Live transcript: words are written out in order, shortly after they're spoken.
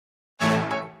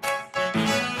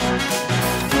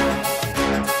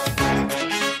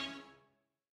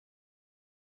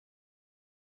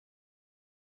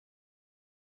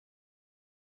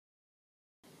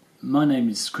My name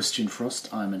is Christian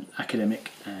Frost. I'm an academic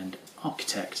and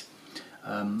architect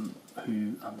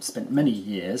who spent many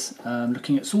years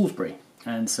looking at Salisbury,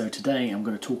 and so today I'm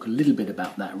going to talk a little bit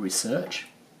about that research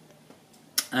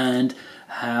and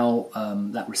how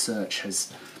that research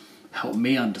has helped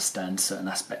me understand certain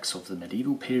aspects of the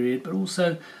medieval period, but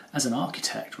also as an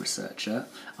architect researcher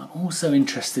I'm also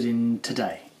interested in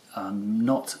today. I'm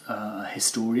not a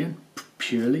historian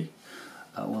purely,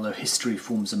 although history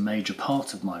forms a major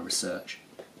part of my research,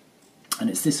 and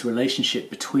it's this relationship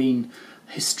between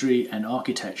history and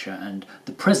architecture and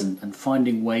the present, and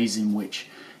finding ways in which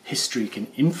history can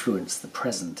influence the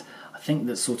present, I think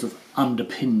that sort of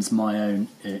underpins my own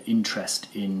interest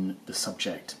in the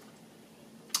subject.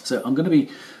 So I'm going to be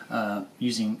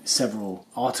using several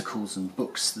articles and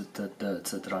books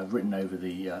that I've written over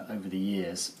the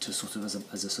years to sort of as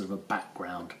a sort of a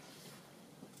background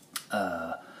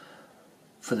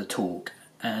for the talk,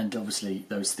 and obviously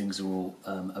those things are all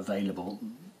available.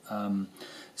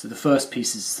 So the first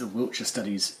piece is the Wiltshire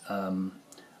Studies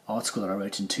article that I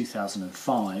wrote in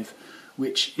 2005,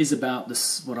 which is about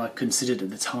this, what I considered at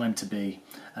the time to be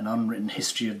an unwritten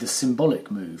history of the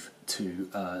symbolic move to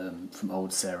from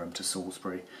Old Sarum to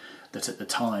Salisbury, that at the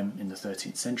time in the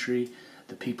 13th century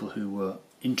the people who were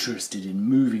interested in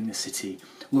moving the city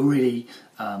were really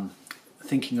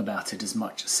thinking about it as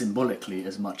much symbolically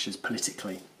as much as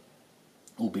politically,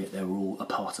 albeit they were all a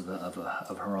part of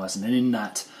a horizon. And in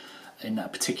that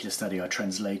particular study I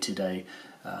translated a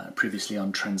previously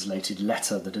untranslated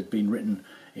letter that had been written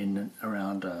in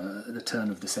around the turn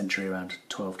of the century, around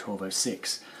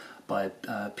 1206, by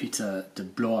Peter de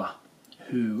Blois,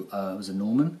 who was a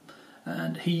Norman,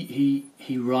 and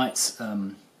he writes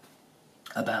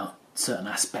about certain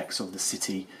aspects of the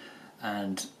city,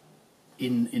 and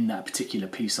in that particular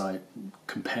piece I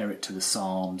compare it to the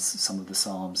Psalms, some of the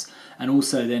Psalms, and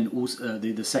also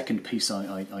the second piece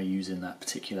I use in that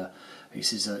particular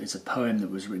piece is a poem that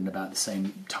was written about the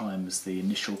same time as the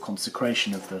initial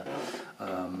consecration of the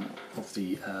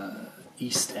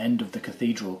east end of the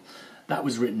cathedral. That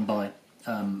was written by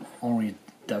Henri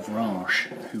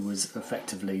d'Avranches, who was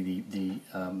effectively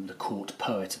the court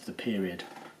poet of the period.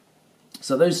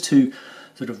 So those two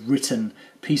sort of written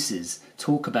pieces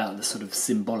talk about the sort of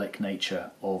symbolic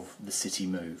nature of the city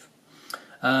move.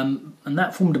 And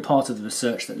that formed a part of the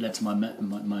research that led to my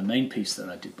main piece that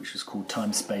I did, which was called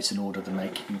Time, Space and Order, the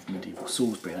Making of Medieval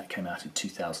Salisbury. That came out in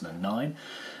 2009,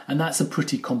 and that's a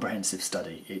pretty comprehensive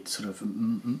study. It sort of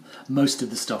most of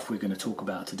the stuff we're going to talk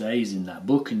about today is in that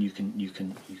book, and you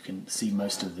can see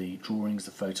most of the drawings,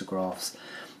 the photographs,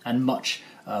 and much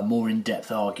more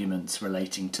in-depth arguments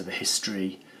relating to the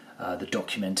history, the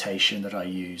documentation that I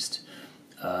used,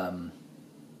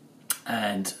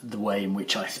 and the way in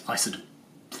which I sort of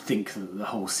think that the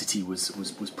whole city was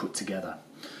put together.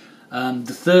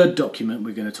 The third document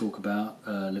we're going to talk about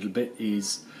a little bit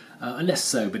is less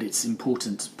so, but it's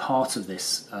important part of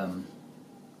this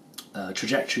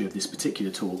trajectory of this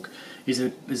particular talk is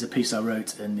a piece I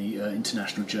wrote in the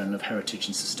International Journal of Heritage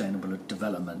and Sustainable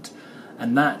Development,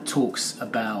 and that talks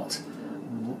about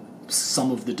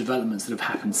some of the developments that have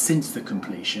happened since the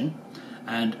completion,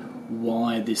 and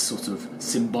why this sort of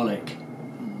symbolic,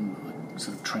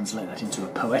 sort of translate that into a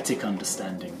poetic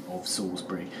understanding of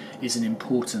Salisbury, is an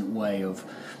important way of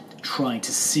trying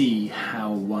to see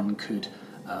how one could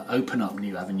open up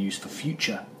new avenues for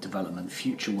future development,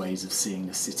 future ways of seeing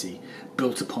the city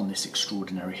built upon this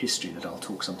extraordinary history that I'll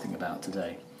talk something about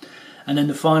today. And then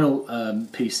the final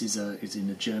piece is in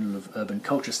the Journal of Urban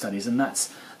Culture Studies, and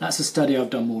that's a study I've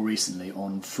done more recently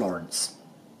on Florence,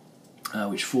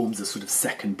 which forms a sort of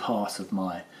second part of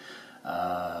my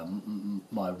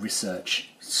research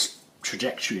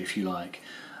trajectory, if you like,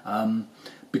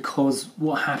 because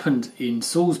what happened in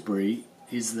Salisbury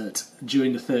is that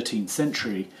during the 13th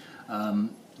century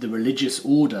the religious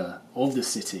order of the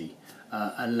city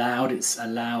allowed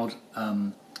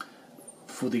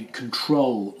for the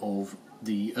control of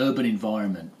the urban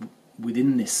environment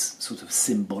within this sort of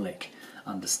symbolic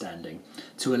understanding,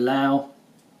 to allow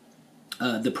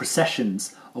the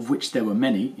processions, of which there were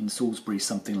many in Salisbury,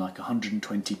 something like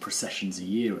 120 processions a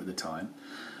year at the time,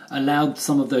 allowed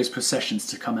some of those processions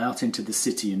to come out into the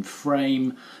city and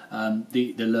frame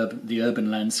the urban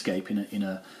landscape in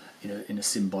a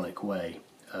symbolic way,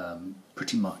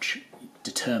 pretty much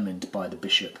determined by the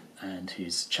bishop and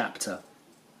his chapter.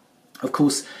 Of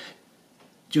course,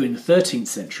 during the 13th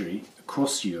century,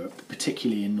 across Europe,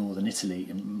 particularly in northern Italy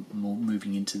and more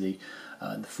moving into the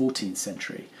 14th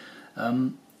century,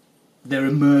 there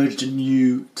emerged a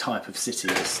new type of city,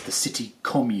 the city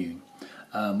commune,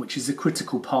 which is a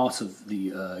critical part of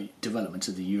the development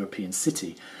of the European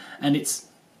city. And it's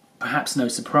perhaps no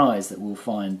surprise that we'll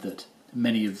find that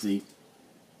many of the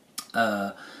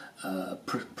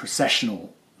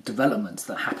processional developments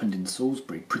that happened in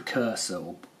Salisbury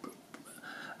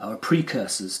are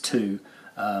precursors to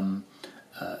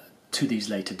these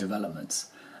later developments,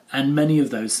 and many of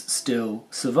those still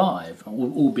survive,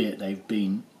 albeit they've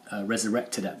been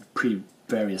resurrected at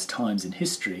various times in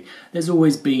history. There's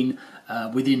always been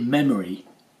within memory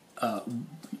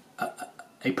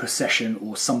a procession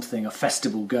or something, a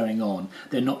festival going on.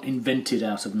 They're not invented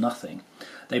out of nothing.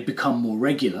 They've become more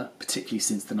regular, particularly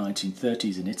since the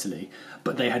 1930s in Italy,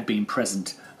 but they had been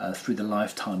present through the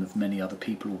lifetime of many other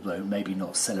people, although maybe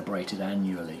not celebrated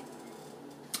annually.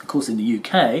 Of course, in the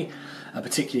UK,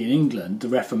 particularly in England, the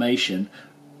Reformation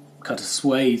cut a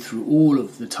swathe through all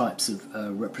of the types of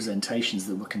representations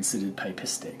that were considered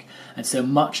papistic. And so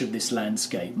much of this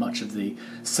landscape, much of the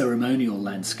ceremonial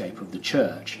landscape of the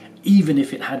church, even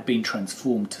if it had been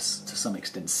transformed to some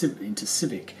extent into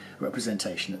civic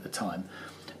representation at the time,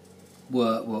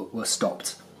 were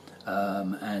stopped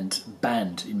and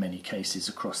banned in many cases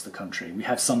across the country. We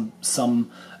have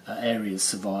some areas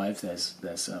survive. There's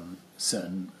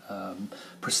certain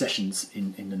processions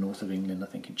in the north of England. I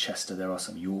think in Chester there are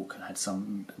some. York had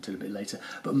some until a bit later,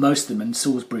 but most of them, and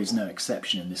Salisbury is no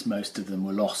exception in this, most of them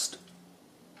were lost.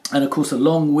 And of course,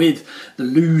 along with the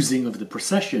losing of the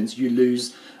processions, you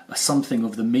lose something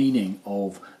of the meaning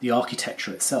of the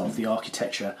architecture itself. The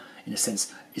architecture, in a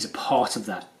sense, is a part of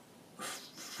that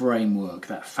framework,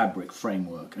 that fabric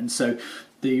framework. And so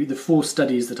the four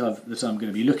studies that I'm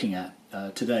going to be looking at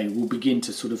today will begin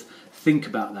to sort of think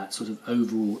about that sort of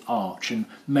overall arch, and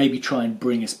maybe try and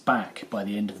bring us back by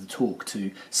the end of the talk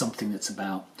to something that's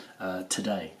about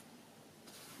today.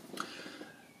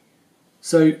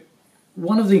 So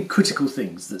one of the critical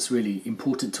things that's really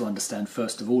important to understand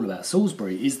first of all about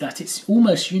Salisbury is that it's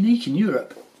almost unique in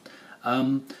Europe.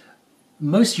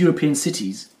 Most European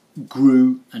cities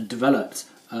grew and developed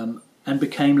and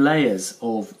became layers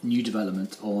of new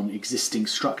development on existing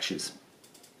structures.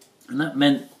 And that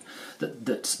meant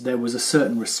that there was a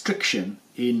certain restriction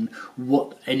in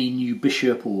what any new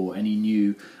bishop or any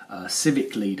new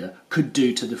civic leader could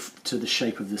do to the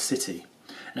shape of the city.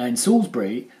 Now in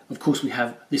Salisbury, of course, we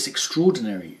have this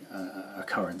extraordinary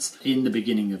occurrence in the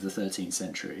beginning of the 13th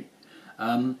century.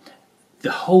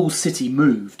 The whole city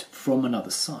moved from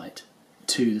another site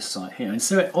to the site here. And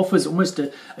so it offers almost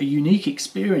a unique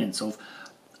experience of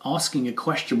asking a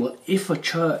question, well, if a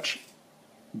church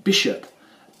bishop,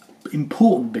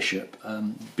 important bishop,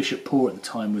 Bishop Poor at the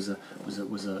time was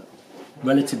a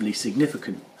relatively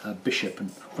significant bishop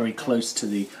and very close to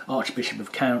the Archbishop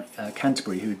of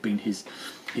Canterbury, who had been his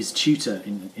tutor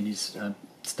in his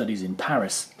studies in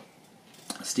Paris,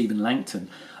 Stephen Langton.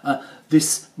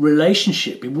 This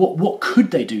relationship, what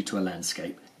could they do to a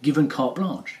landscape given carte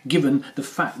blanche, given the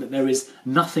fact that there is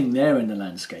nothing there in the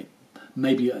landscape?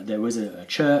 Maybe there was a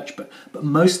church, but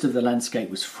most of the landscape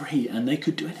was free and they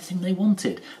could do anything they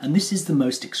wanted. And this is the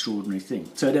most extraordinary thing.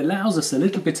 So it allows us a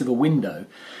little bit of a window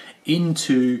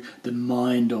into the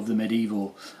mind of the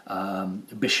medieval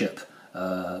bishop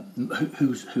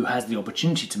who has the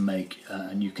opportunity to make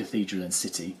a new cathedral and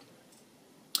city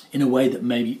in a way that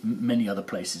maybe many other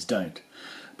places don't.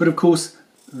 But of course,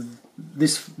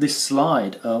 this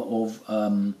slide of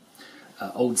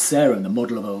Old Sarum, the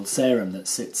model of Old Sarum that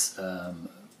sits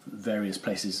various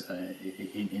places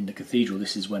in the cathedral.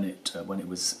 This is when it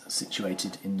was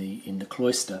situated in the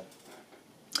cloister.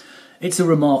 It's a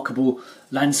remarkable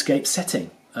landscape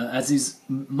setting, as is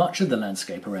much of the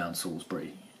landscape around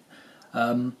Salisbury.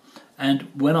 And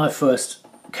when I first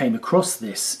came across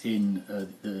this in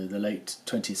the late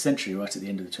 20th century, right at the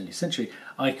end of the 20th century,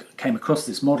 I came across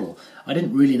this model. I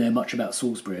didn't really know much about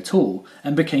Salisbury at all,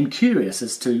 and became curious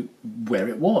as to where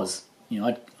it was. You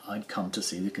know, I'd come to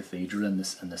see the cathedral and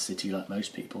the city like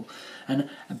most people,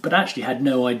 but actually had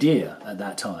no idea at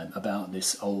that time about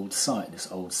this old site,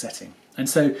 this old setting. And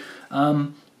so,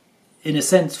 in a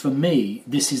sense, for me,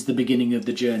 this is the beginning of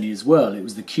the journey as well. It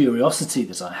was the curiosity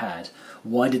that I had.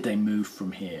 Why did they move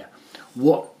from here?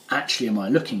 What actually am I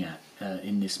looking at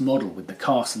in this model with the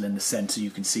castle in the centre?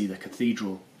 You can see the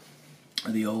cathedral,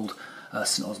 the old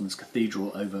St Osmond's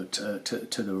Cathedral over to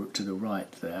the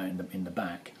right there in the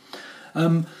back.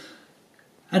 And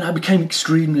I became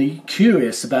extremely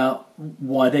curious about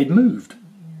why they'd moved.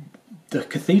 The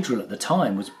cathedral at the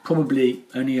time was probably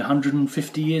only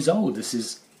 150 years old. This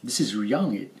is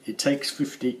young. It takes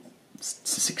 50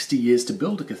 to 60 years to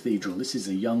build a cathedral. This is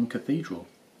a young cathedral.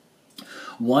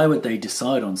 Why would they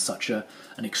decide on such an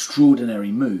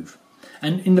extraordinary move?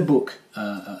 And in the book,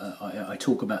 I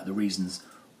talk about the reasons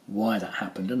why that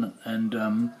happened, and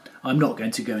I'm not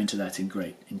going to go into that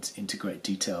into great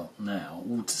detail now.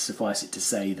 All to suffice it to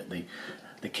say that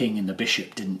the king and the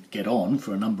bishop didn't get on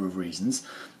for a number of reasons,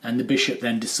 and the bishop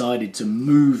then decided to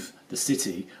move the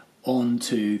city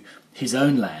onto his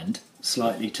own land,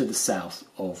 slightly to the south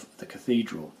of the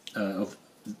cathedral, of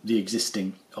the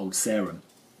existing Old Sarum.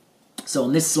 So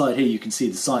on this slide here you can see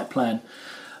the site plan,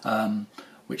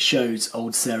 which shows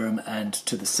Old Sarum, and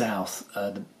to the south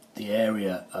the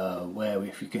area where,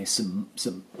 if you get some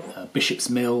Bishop's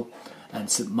Mill and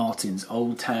St Martin's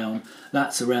Old Town,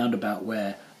 that's around about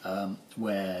where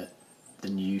the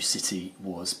new city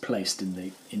was placed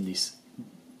in this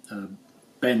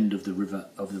bend of the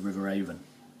River Avon.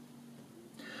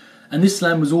 And this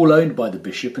land was all owned by the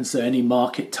bishop, and so any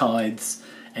market tithes,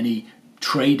 any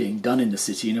trading done in the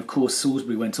city, and of course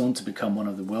Salisbury went on to become one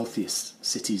of the wealthiest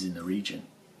cities in the region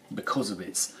because of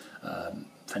its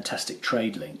fantastic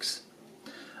trade links.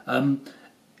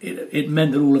 It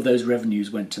meant that all of those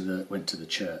revenues went to the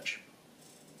church.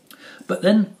 But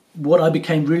then what I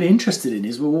became really interested in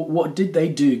is, well, what did they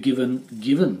do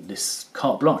given this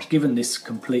carte blanche, given this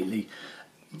completely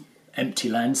empty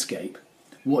landscape?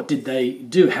 What did they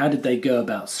do? How did they go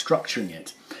about structuring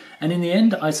it? And in the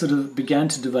end, I sort of began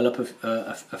to develop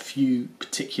a few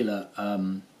particular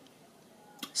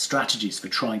strategies for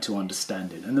trying to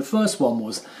understand it. And the first one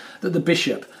was that the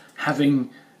bishop,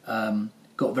 having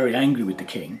got very angry with the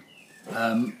king,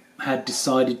 had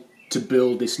decided to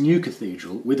build this new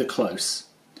cathedral with a close,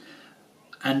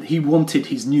 and he wanted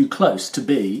his new close to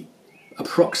be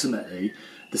approximately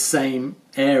the same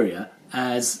area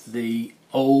as the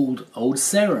old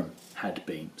Sarum had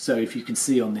been. So if you can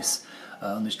see on this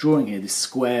drawing here, this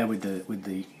square with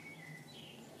the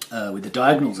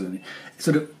diagonals in it,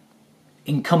 sort of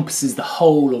encompasses the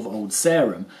whole of Old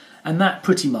Sarum, and that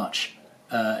pretty much,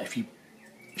 if you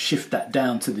shift that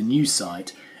down to the new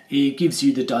site, it gives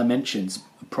you the dimensions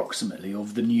approximately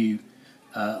of the new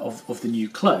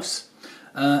close.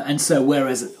 And so,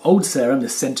 whereas at Old Sarum the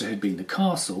centre had been the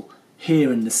castle,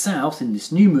 here in the south, in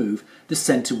this new move, the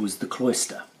centre was the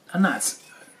cloister, and that's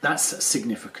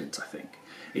significant, I think.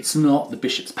 It's not the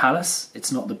bishop's palace,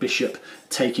 it's not the bishop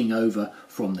taking over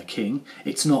from the king,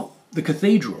 it's not the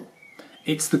cathedral,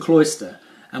 it's the cloister.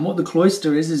 And what the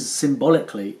cloister is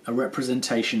symbolically a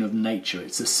representation of nature.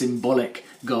 It's a symbolic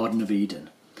Garden of Eden.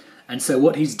 And so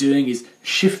what he's doing is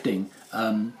shifting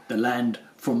the land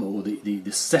from, or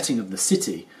the setting of the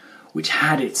city, which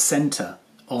had its centre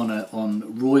on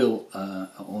royal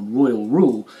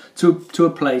rule, to a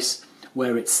place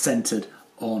where it's centred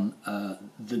on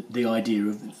the idea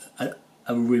of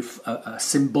a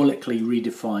symbolically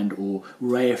redefined or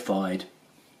reified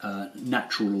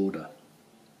natural order.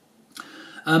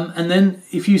 And then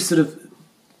if you sort of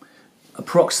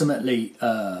approximately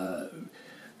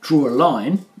draw a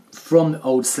line from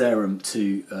Old Sarum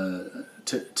to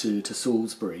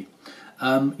Salisbury,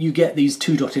 you get these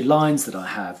two dotted lines that I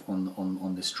have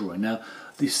on this drawing. Now,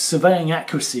 the surveying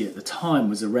accuracy at the time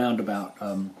was around about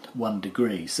 1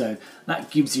 degree, so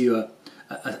that gives you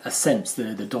a sense.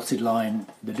 The dotted line,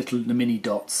 the mini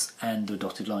dots and the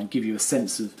dotted line give you a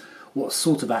sense of what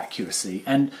sort of accuracy.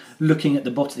 And looking at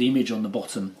the image on the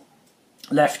bottom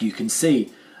left, you can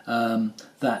see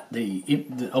that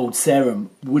the Old Sarum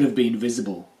would have been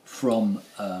visible from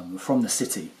the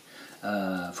city.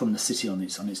 From the city on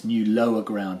its new lower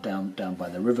ground down by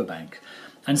the riverbank.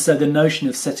 And so the notion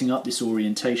of setting up this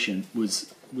orientation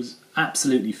was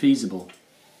absolutely feasible.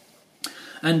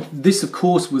 And this, of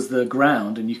course, was the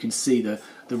ground, and you can see the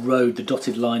road, the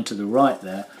dotted line to the right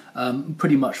there,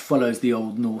 pretty much follows the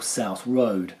old north-south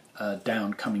road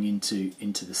down coming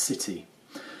into the city.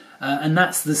 And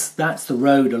that's the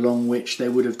road along which they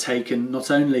would have taken not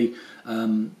only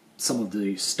some of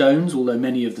the stones, although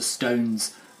many of the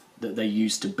stones that they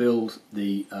used to build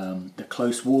the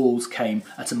close walls came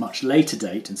at a much later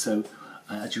date, and so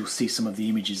as you'll see, some of the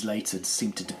images later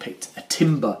seem to depict a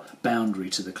timber boundary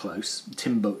to the close,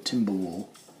 timber wall.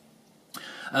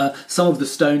 Some of the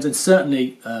stones, and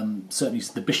certainly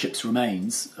the bishop's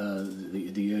remains,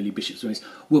 the early bishop's remains,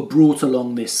 were brought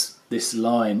along this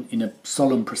line in a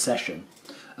solemn procession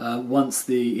once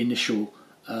the initial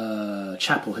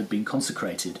chapel had been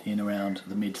consecrated in around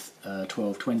the mid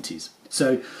 1220s.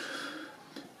 So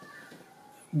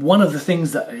one of the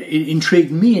things that intrigued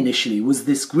me initially was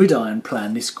this gridiron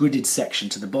plan, this gridded section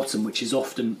to the bottom, which is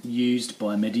often used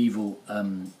by medieval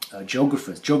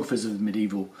geographers of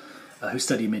medieval, who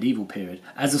study a medieval period,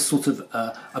 as a sort of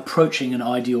approaching an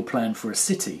ideal plan for a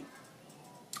city.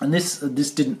 And this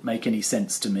didn't make any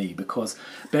sense to me, because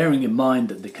bearing in mind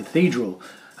that the cathedral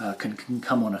can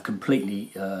come on a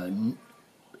completely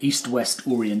east-west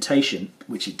orientation,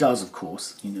 which it does, of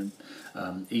course,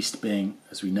 east being,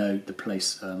 as we know, the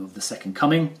place of the second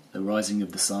coming, the rising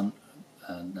of the sun,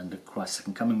 and the Christ's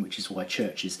second coming, which is why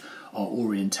churches are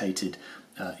orientated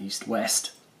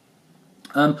east-west.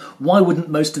 Why wouldn't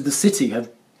most of the city have,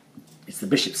 it's the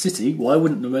bishop's city, why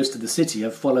wouldn't most of the city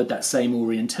have followed that same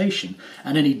orientation?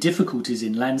 And any difficulties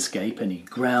in landscape, any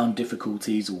ground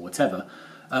difficulties or whatever,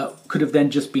 could have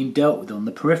then just been dealt with on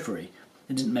the periphery.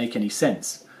 It didn't make any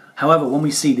sense. However, when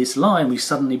we see this line, we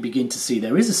suddenly begin to see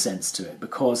there is a sense to it,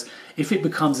 because if it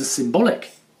becomes a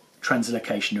symbolic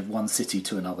translocation of one city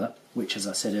to another, which, as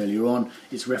I said earlier on,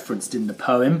 is referenced in the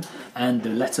poem and the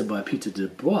letter by Peter de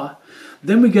Bois,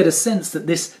 then we get a sense that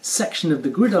this section of the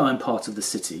gridiron part of the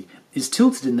city is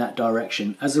tilted in that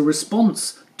direction as a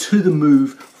response to the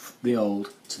move from the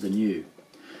old to the new.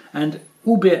 And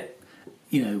albeit,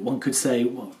 one could say,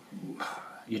 well,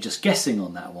 you're just guessing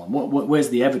on that one. Where's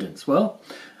the evidence? Well,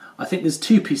 I think there's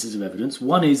two pieces of evidence.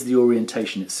 One is the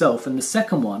orientation itself, and the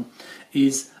second one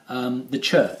is the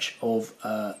church of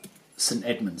St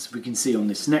Edmunds. We can see on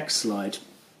this next slide,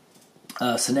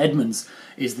 St Edmunds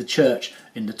is the church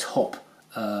in the top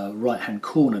right-hand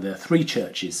corner. There are three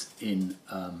churches in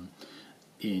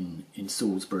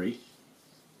Salisbury.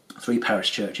 Three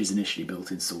parish churches initially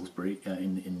built in Salisbury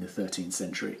in the 13th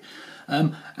century,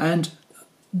 and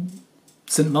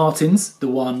St Martin's, the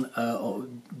one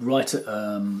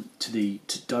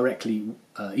directly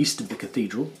east of the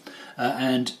cathedral,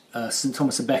 and St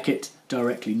Thomas a Becket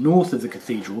directly north of the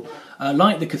cathedral.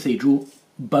 Like the cathedral,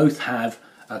 both have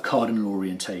cardinal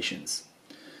orientations.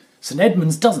 St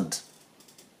Edmunds doesn't.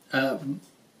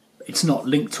 It's not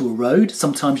linked to a road.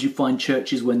 Sometimes you find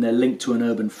churches, when they're linked to an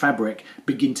urban fabric,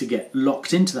 begin to get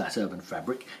locked into that urban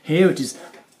fabric. Here it is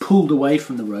pulled away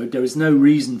from the road. There is no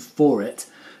reason for it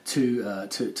to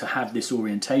have this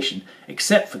orientation,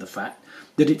 except for the fact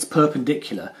that it's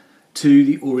perpendicular to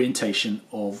the orientation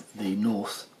of the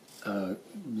north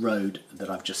road that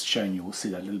I've just shown you. We'll see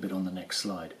that a little bit on the next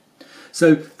slide.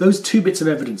 So those two bits of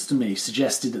evidence to me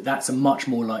suggested that that's a much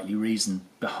more likely reason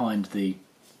behind the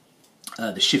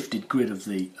shifted grid of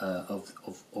the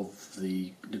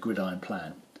gridiron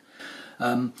plan.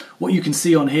 What you can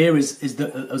see on here is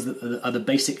the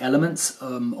basic elements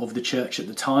of the church at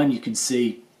the time. You can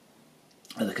see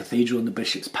the cathedral and the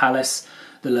bishop's palace,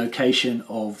 the location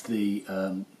of the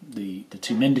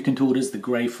two mendicant orders, the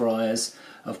Grey Friars.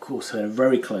 Of course, had a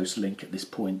very close link at this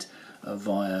point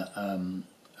via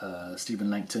Stephen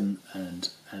Langton and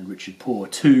Richard Poore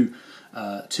to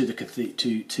the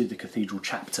cathedral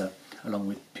chapter, along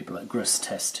with people like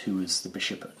Grosseteste, who was the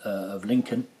Bishop of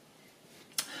Lincoln,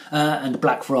 and the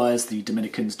Blackfriars, the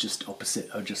Dominicans, just opposite,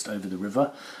 or just over the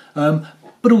river,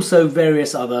 but also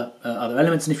various other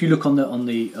elements. And if you look on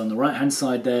the right hand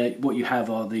side there, what you have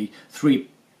are the three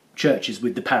churches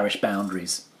with the parish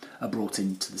boundaries are brought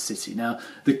into the city. Now,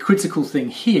 the critical thing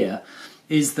here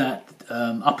is that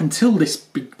up until this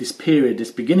period,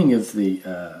 this beginning of the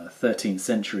 13th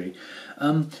century,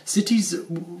 cities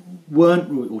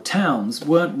weren't, or towns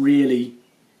weren't really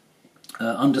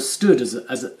understood as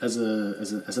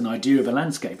an idea of a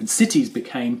landscape, and cities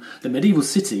became, the medieval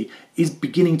city is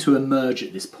beginning to emerge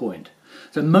at this point.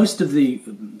 So most of the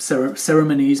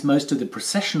ceremonies, most of the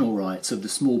processional rites of the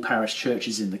small parish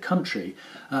churches in the country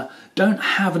don't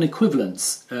have an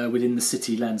equivalence within the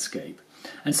city landscape.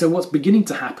 And so what's beginning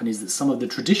to happen is that some of the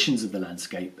traditions of the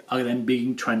landscape are then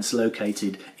being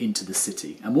translocated into the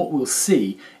city. And what we'll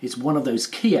see is one of those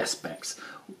key aspects,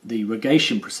 the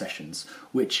rogation processions,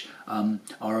 which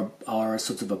are a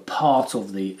sort of a part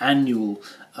of the annual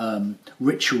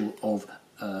ritual of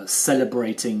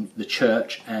celebrating the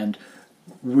church and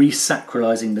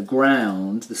resacralising the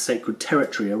ground, the sacred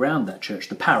territory around that church,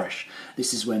 the parish.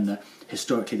 This is when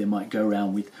historically they might go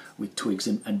around with twigs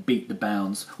and beat the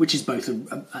bounds, which is both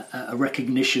a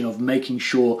recognition of making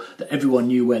sure that everyone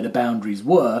knew where the boundaries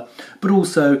were, but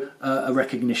also a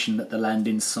recognition that the land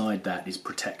inside that is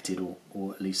protected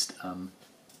or at least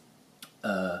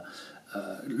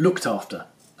looked after,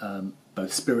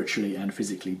 both spiritually and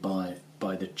physically by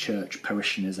the church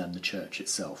parishioners and the church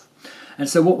itself. And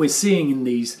so what we're seeing in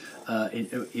these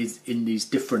in these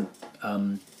different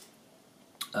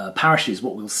parishes,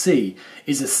 what we'll see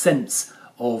is a sense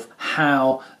of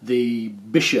how the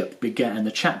bishop began and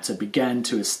the chapter began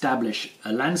to establish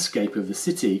a landscape of the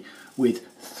city with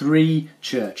three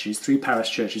churches, three parish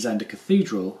churches and a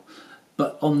cathedral,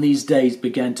 but on these days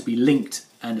began to be linked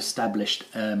and established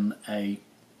an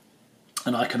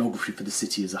iconography for the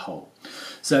city as a whole.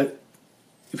 So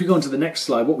if we go on to the next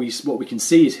slide, what we can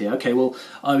see is here. Okay, well,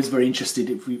 I was very interested.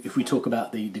 If we talk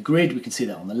about the grid, we can see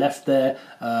that on the left there,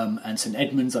 and St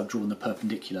Edmunds. I've drawn the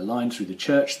perpendicular line through the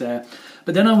church there.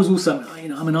 But then I was also,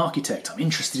 I'm an architect. I'm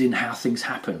interested in how things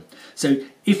happen. So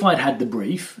if I'd had the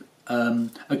brief,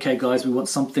 okay, guys, we want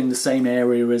something the same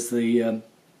area as the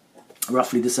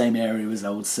roughly the same area as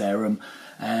Old Sarum,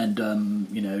 and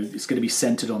it's going to be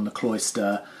centred on the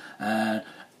cloister,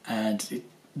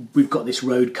 we've got this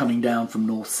road coming down from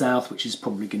north-south, which is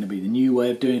probably going to be the new way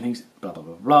of doing things, blah, blah,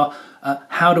 blah, blah.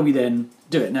 How do we then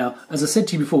do it? Now, as I said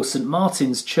to you before, St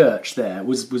Martin's Church there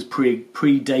was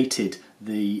predated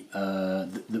the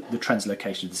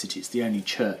translocation of the city. It's the only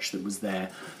church that was there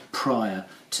prior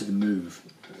to the move.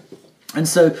 And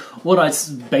so what I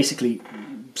basically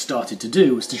started to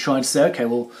do was to try and say, okay,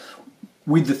 well,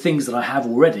 with the things that I have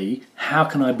already, how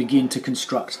can I begin to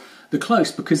construct the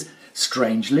close? Because,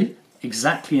 strangely,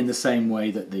 exactly in the same way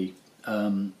that the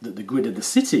grid of the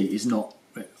city is not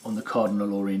on the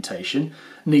cardinal orientation,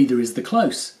 neither is the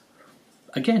close.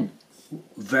 Again,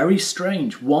 very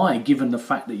strange. Why, given the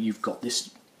fact that you've got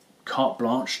this carte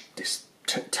blanche, this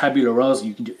tabula rasa,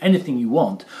 you can do anything you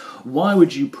want, why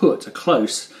would you put a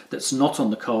close that's not on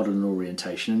the cardinal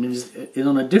orientation and is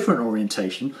on a different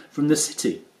orientation from the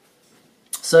city?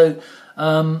 So,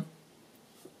 to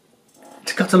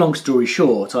cut a long story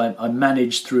short, I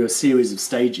managed through a series of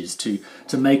stages to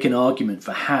make an argument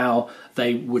for how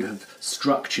they would have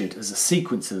structured as a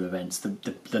sequence of events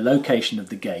the location of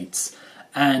the gates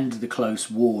and the close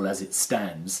wall as it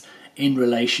stands in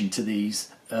relation to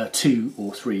these 2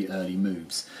 or 3 early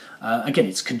moves. Again,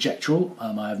 it's conjectural.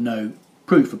 I have no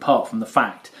proof apart from the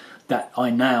fact that I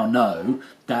now know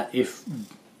that if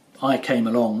I came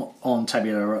along on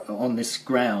this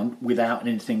ground without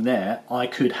anything there, I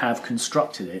could have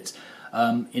constructed it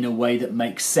in a way that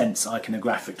makes sense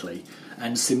iconographically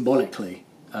and symbolically,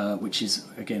 which is,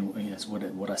 again,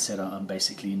 what I said I'm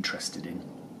basically interested in.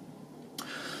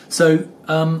 So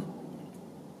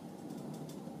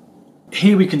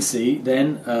here we can see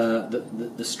then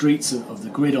the streets of the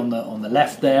grid on the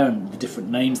left there and the different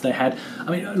names they had.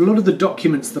 I mean, a lot of the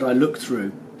documents that I looked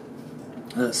through,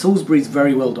 Salisbury is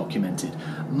very well documented.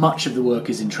 Much of the work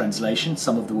is in translation,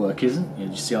 some of the work isn't.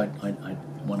 You see,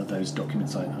 one of those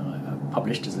documents I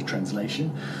published as a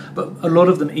translation. But a lot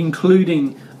of them,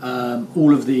 including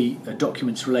all of the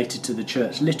documents related to the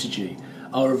church liturgy,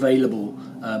 are available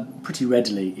pretty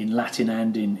readily in Latin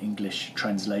and in English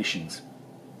translations.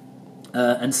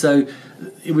 And so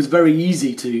it was very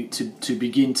easy to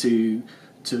begin to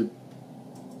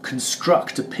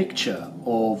construct a picture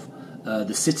of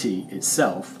the city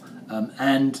itself,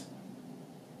 and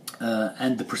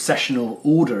the processional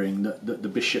ordering that the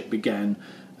bishop began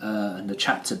and the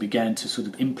chapter began to sort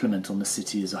of implement on the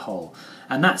city as a whole.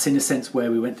 And that's in a sense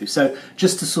where we went through. So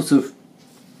just to sort of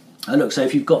look, so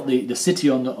if you've got the city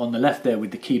on the left there with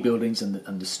the key buildings and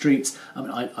the streets, I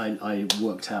mean, I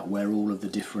worked out where all of the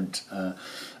different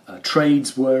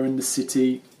trades were in the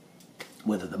city,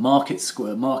 whether the market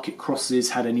crosses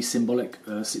had any symbolic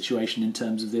situation in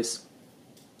terms of this.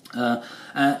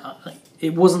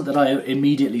 It wasn't that I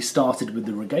immediately started with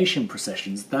the rogation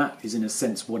processions. That is, in a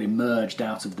sense, what emerged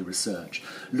out of the research,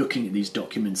 looking at these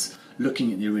documents,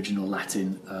 looking at the original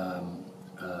Latin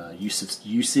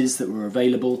uses that were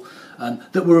available,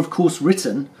 that were, of course,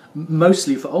 written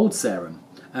mostly for Old Sarum.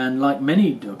 And like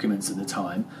many documents at the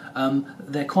time,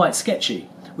 they're quite sketchy.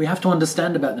 We have to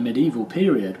understand about the medieval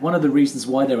period. One of the reasons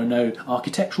why there are no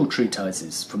architectural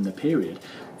treatises from the period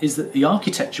is that the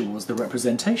architecture was the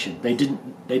representation. They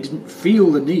didn't feel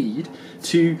the need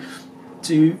to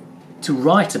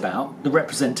write about the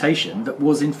representation that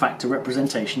was in fact a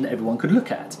representation that everyone could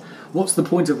look at. What's the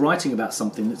point of writing about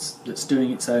something that's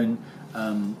doing its own,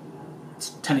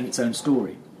 telling its own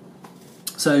story?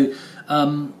 So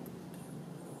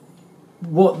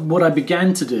what I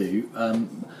began to do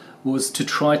was to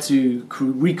try to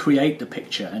recreate the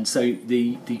picture, and so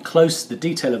the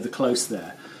detail of the close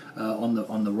there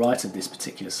on the right of this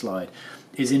particular slide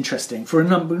is interesting for a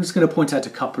number. I'm just going to point out a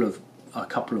couple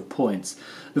of points.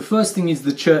 The first thing is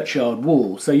the churchyard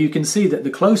wall. So you can see that the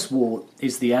close wall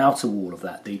is the outer wall of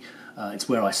that. It's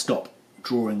where I stop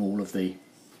drawing all of the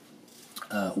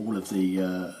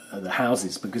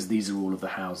houses, because these are all of the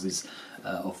houses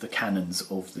of the canons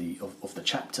of the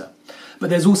chapter. But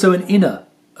there's also an inner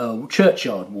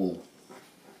churchyard wall,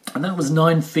 and that was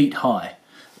 9 feet high,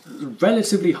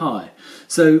 relatively high.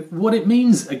 So what it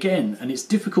means, again, and it's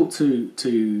difficult to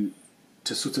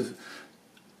sort of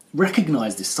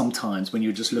recognise this sometimes when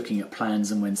you're just looking at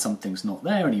plans and when something's not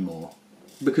there anymore.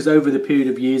 because over the period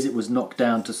of years it was knocked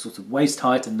down to sort of waist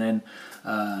height, and then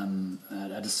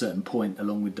at a certain point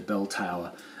along with the bell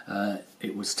tower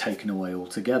it was taken away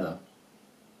altogether.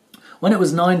 When it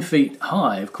was 9 feet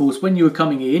high, of course, when you were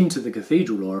coming into the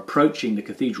cathedral or approaching the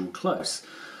cathedral close,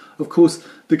 of course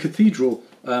the cathedral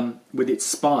with its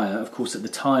spire, of course at the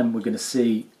time we're going to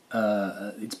see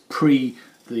it's pre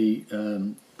the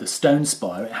stone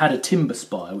spire. It had a timber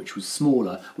spire which was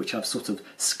smaller, which I've sort of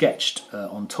sketched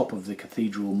on top of the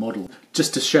cathedral model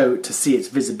just to see its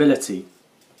visibility.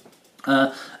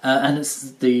 And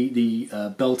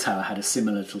the bell tower had a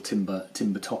similar little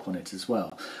timber top on it as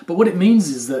well. But what it means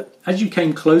is that as you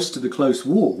came close to the close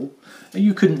wall,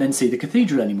 you couldn't then see the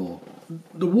cathedral anymore.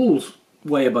 The wall's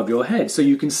way above your head, so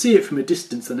you can see it from a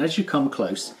distance, and as you come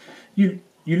close, you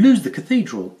lose the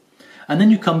cathedral. And then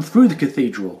you come through the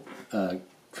cathedral,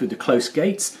 through the close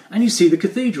gates, and you see the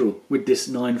cathedral with this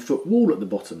 9-foot wall at the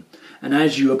bottom. And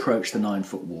as you approach the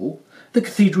 9-foot wall, the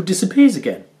cathedral disappears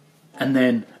again. And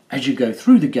then as you go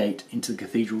through the gate into the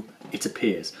cathedral, it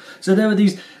appears. So there are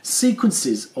these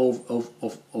sequences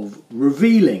of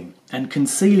revealing and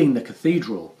concealing the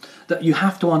cathedral that you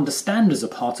have to understand as a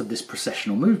part of this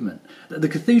processional movement. That the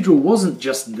cathedral wasn't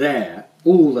just there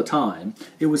all the time,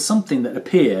 it was something that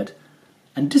appeared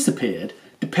and disappeared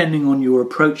depending on your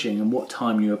approaching and what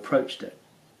time you approached it.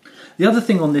 The other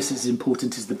thing on this is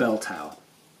important is the bell tower.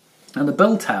 And the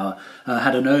bell tower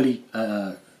had an early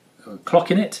clock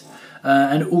in it,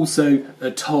 and also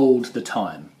tolled the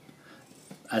time,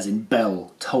 as in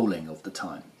bell tolling of the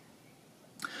time.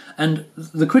 And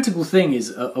the critical thing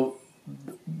is,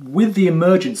 with the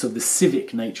emergence of the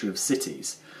civic nature of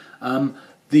cities,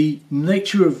 the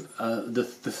nature of the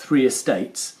three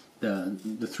estates.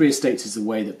 The three estates is the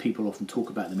way that people often talk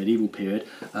about the medieval period.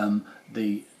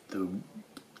 The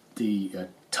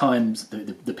times,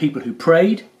 the people who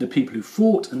prayed, the people who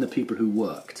fought, and the people who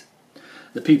worked.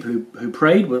 The people who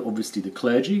prayed were obviously the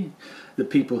clergy. The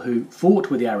people who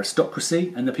fought were the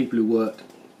aristocracy, and the people who worked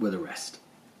were the rest.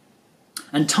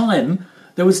 And time,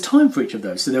 there was time for each of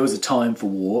those. So there was a time for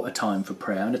war, a time for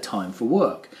prayer, and a time for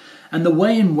work. And the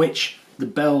way in which the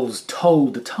bells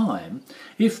tolled the time,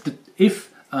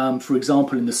 for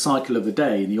example, in the cycle of a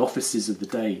day, in the offices of the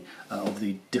day, of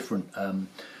the different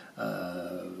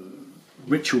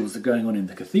rituals that are going on in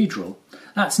the cathedral,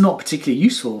 that's not particularly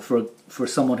useful for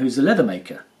someone who's a leather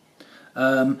maker.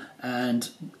 And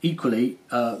equally,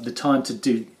 the time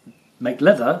to make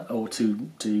leather, or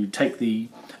to take the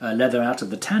leather out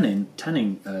of the tanning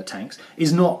tanks,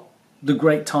 is not the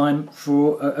great time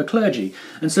for a clergy.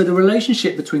 And so the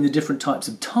relationship between the different types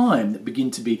of time that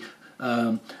begin to be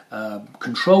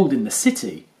controlled in the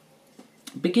city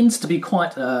begins to be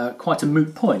quite a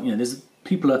moot point. You know,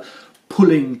 people are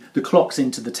pulling the clocks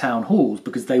into the town halls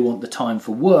because they want the time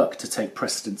for work to take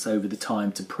precedence over the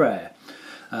time to pray.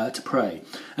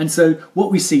 And so what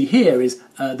we see here is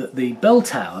that the bell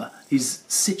tower is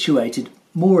situated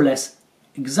more or less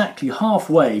exactly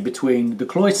halfway between the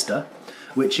cloister,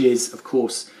 which is of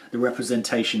course the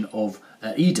representation of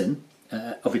Eden,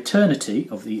 of eternity,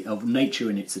 of nature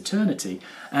in its eternity,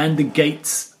 and the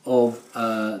gates of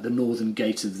the northern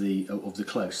gate of the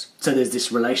close. So there's this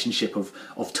relationship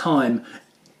of time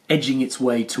edging its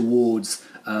way towards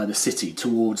the city,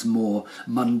 towards more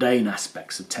mundane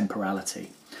aspects of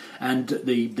temporality. And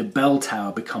the bell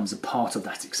tower becomes a part of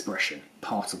that expression,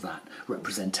 part of that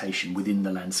representation within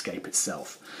the landscape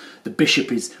itself. The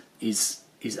bishop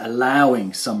is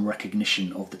allowing some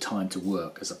recognition of the time to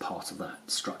work as a part of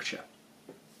that structure.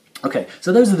 Okay,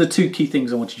 so those are the two key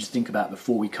things I want you to think about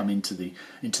before we come into the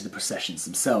processions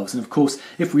themselves. And of course,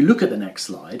 if we look at the next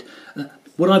slide,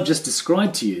 what I've just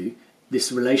described to you,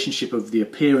 this relationship of the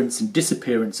appearance and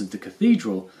disappearance of the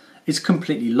cathedral, is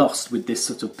completely lost with this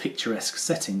sort of picturesque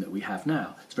setting that we have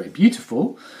now. It's very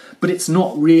beautiful, but it's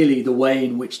not really the way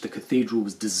in which the cathedral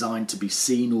was designed to be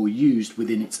seen or used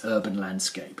within its urban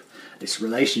landscape. This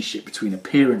relationship between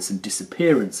appearance and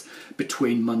disappearance,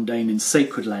 between mundane and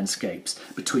sacred landscapes,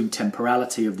 between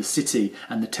temporality of the city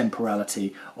and the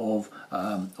temporality of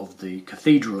the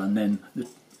cathedral, and then the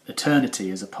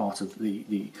eternity as a part of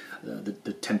the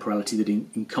temporality that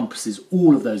encompasses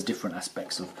all of those different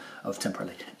aspects of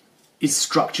temporality, is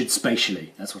structured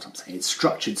spatially. That's what I'm saying. It's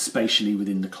structured spatially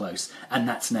within the close, and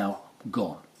that's now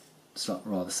gone,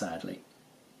 rather sadly.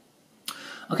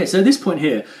 Okay, so this point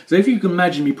here, so if you can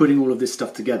imagine me putting all of this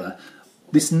stuff together,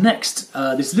 this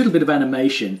little bit of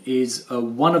animation is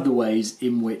one of the ways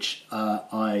in which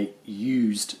I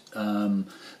used the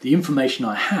information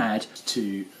I had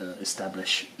to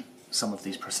establish some of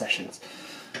these processions.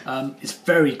 It's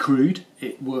very crude.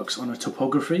 It works on a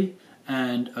topography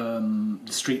and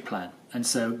the street plan. and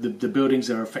so the buildings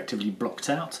are effectively blocked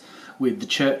out, with the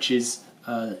churches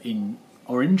in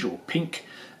orange or pink,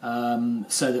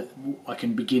 so that I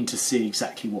can begin to see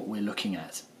exactly what we're looking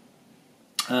at.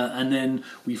 And then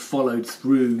we followed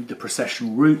through the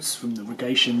processional routes from the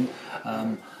Rogation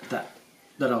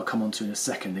that I'll come on to in a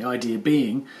second. The idea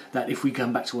being that if we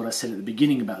come back to what I said at the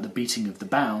beginning about the beating of the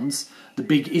bounds, the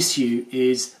big issue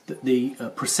is that the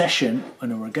procession,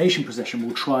 an Rogation procession,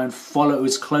 will try and follow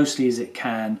as closely as it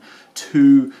can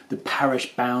to the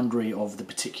parish boundary of the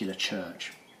particular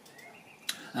church.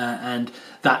 And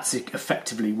that's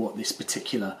effectively what this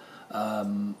particular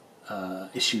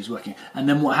issue is working. And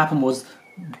then what happened was,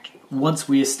 once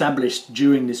we established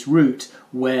during this route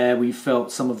where we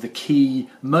felt some of the key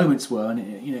moments were, and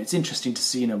it's interesting to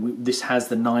see, this has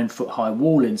the 9-foot high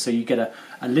wall in, so you get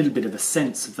a little bit of a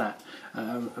sense of that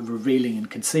revealing and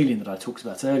concealing that I talked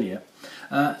about earlier.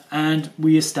 And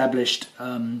we established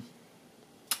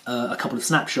a couple of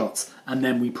snapshots, and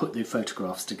then we put the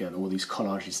photographs together, or these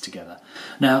collages together.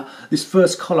 Now, this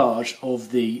first collage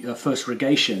of the first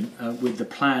Rogation with the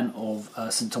plan of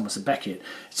St Thomas of Becket,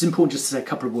 it's important just to say a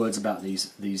couple of words about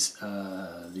these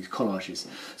collages.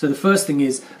 So the first thing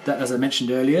is that, as I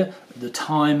mentioned earlier, at the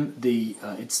time the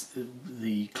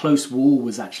close wall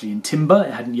was actually in timber;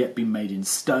 it hadn't yet been made in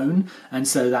stone, and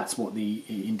so that's what the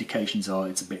indications are.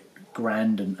 It's a bit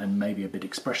grand and maybe a bit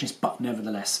expressionist, but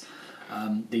nevertheless,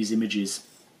 these images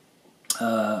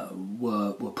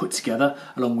were put together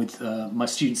along with my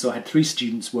students. So I had 3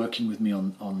 students working with me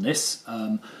on this.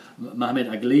 Mohamed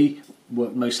Agli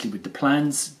worked mostly with the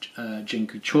plans,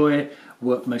 Jenku Choi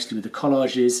worked mostly with the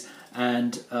collages,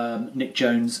 and Nick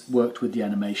Jones worked with the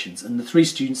animations. And the 3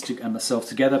 students and myself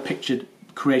together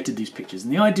created these pictures.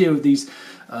 And the idea of these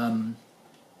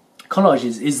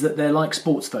collages is that they're like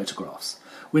sports photographs.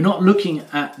 We're not looking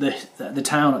at the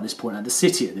town at this point, at the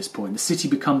city at this point. The city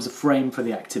becomes a frame for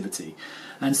the activity.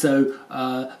 And so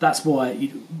that's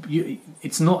why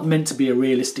it's not meant to be a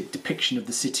realistic depiction of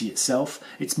the city itself.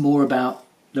 It's more about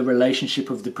the relationship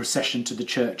of the procession to the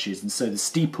churches. And so the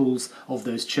steeples of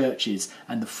those churches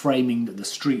and the framing that the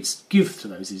streets give to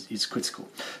those is critical.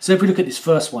 So if we look at this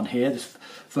first one here, this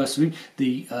first route,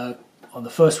 on the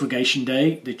first Rogation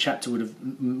day, the chapter would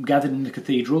have gathered in the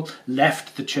cathedral,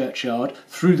 left the churchyard,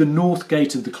 through the north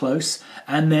gate of the close,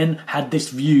 and then had this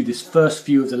view, this first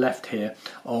view of the left here,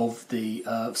 of the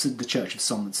church of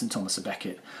St Thomas of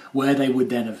Becket, where they would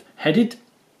then have headed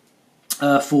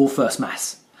for first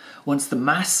Mass. Once the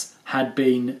Mass had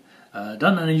been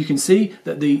done, and you can see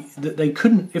that they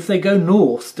couldn't, if they go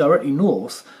north, directly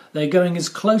north, they're going as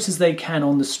close as they can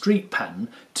on the street pattern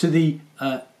to the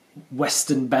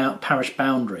western parish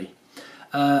boundary,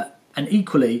 and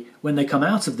equally when they come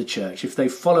out of the church, if they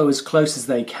follow as close as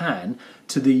they can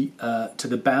to the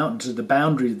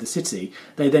boundary of the city,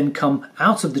 they then come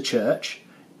out of the church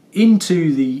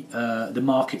into the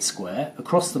market square,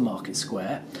 across the market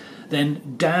square,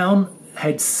 then down,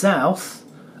 head south,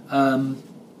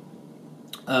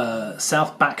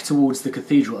 south back towards the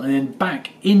cathedral, and then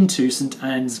back into St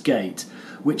Anne's Gate,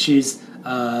 which is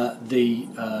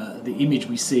the image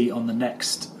we see on the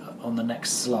next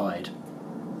slide.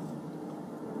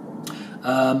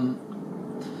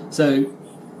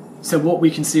 So what we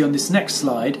can see on this next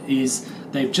slide is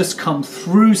they've just come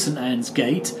through St Anne's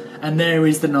Gate, and there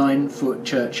is the 9-foot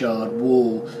churchyard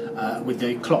wall with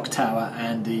the clock tower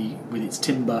and with its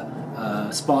timber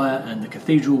spire, and the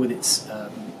cathedral with its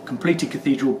completed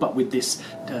cathedral, but with this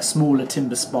smaller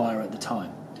timber spire at the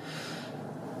time.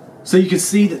 So you can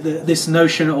see that this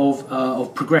notion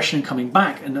of progression coming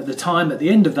back, and at the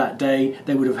end of that day,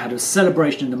 they would have had a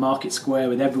celebration in the market square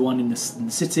with everyone in the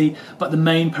city, but the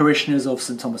main parishioners of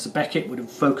St Thomas of Becket would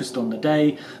have focused on the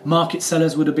day. Market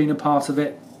sellers would have been a part of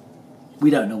it.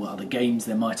 We don't know what other games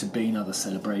there might have been, other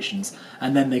celebrations,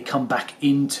 and then they come back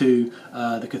into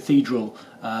the cathedral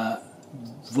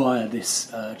via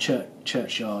this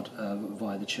churchyard,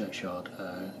 via the churchyard,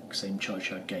 same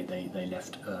churchyard gate they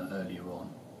left earlier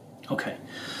on. Okay,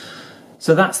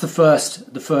 so that's the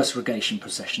first Rogation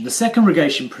procession. The second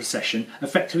Rogation procession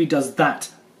effectively does that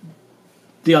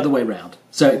the other way round.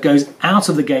 So it goes out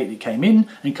of the gate they came in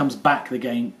and comes back the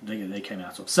gate they came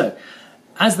out of. So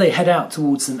as they head out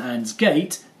towards St Anne's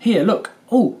Gate, here, look,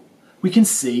 you can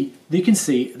see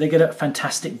they get a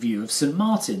fantastic view of St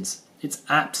Martin's. It's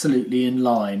absolutely in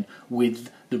line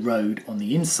with the road on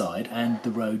the inside and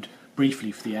the road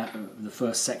briefly for the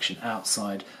first section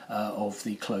outside of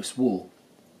the close wall.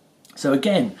 So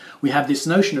again, we have this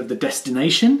notion of the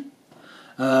destination,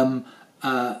 where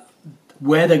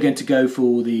they're going to go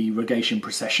for the Rogation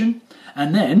procession,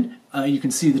 and then you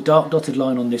can see the dark dotted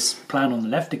line on this plan on the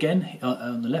left again.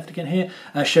 Here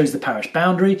shows the parish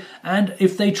boundary, and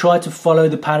if they try to follow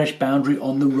the parish boundary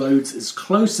on the roads as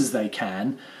close as they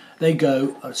can, they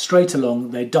go straight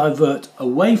along. They divert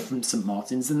away from St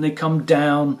Martin's, and they come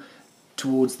down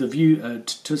towards the view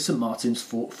to St Martin's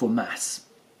for Mass,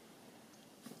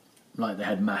 like they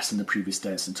had Mass on the previous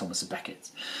day at St Thomas of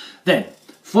Becket's. Then,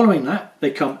 following that,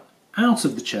 they come out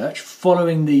of the church,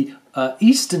 following the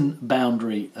eastern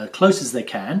boundary close as they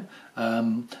can,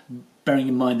 bearing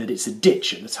in mind that it's a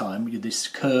ditch at the time. This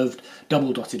curved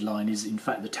double dotted line is in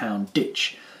fact the town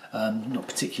ditch. Not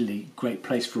particularly great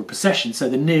place for a procession, so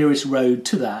the nearest road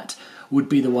to that would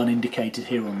be the one indicated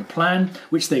here on the plan,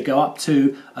 which they go up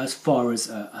to as far as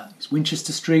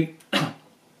Winchester Street,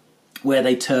 where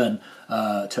they turn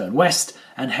west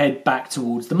and head back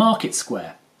towards the Market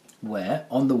Square, where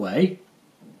on the way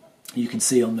you can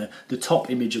see on the top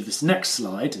image of this next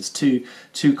slide, there's two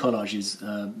collages.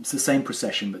 It's the same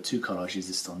procession, but two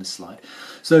collages on this slide.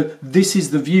 So this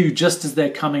is the view just as they're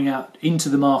coming out into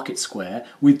the Market Square,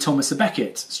 with Thomas a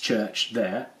Becket's church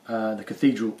there, the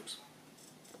cathedral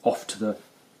off to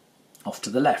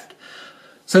the left.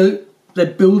 So they're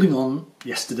building on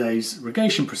yesterday's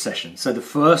Rogation procession. So the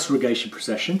first Rogation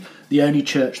procession, the only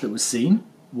church that was seen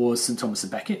was St Thomas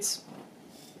of Becket's.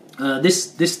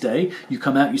 This day, you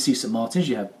come out, you see St Martin's,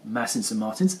 you have Mass in St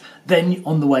Martin's. Then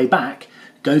on the way back,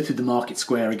 go through the Market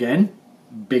Square again,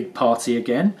 big party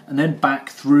again, and then back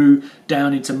through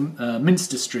down into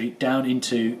Minster Street,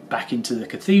 back into the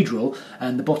cathedral.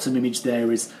 And the bottom image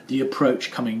there is the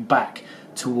approach coming back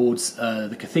towards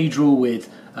the cathedral,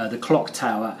 with the clock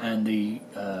tower and the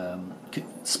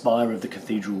spire of the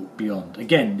cathedral beyond.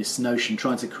 Again, this notion,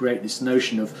 trying to create this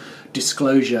notion of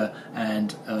disclosure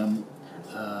and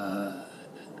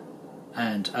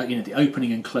the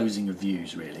opening and closing of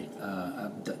views, really,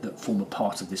 that form a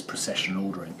part of this processional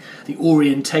ordering. The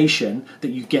orientation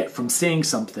that you get from seeing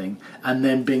something and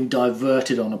then being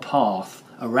diverted on a path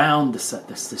around the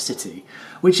city,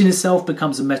 which in itself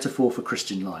becomes a metaphor for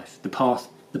Christian life. The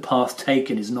path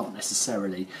taken is not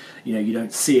necessarily, you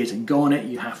don't see it and go on it.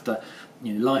 You have to,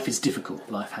 life is difficult.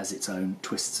 Life has its own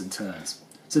twists and turns.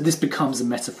 So this becomes a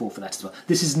metaphor for that as well.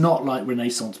 This is not like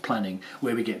Renaissance planning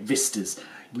where we get vistas.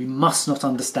 We must not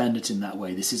understand it in that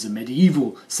way. This is a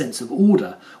medieval sense of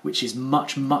order, which is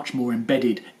much, much more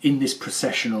embedded in this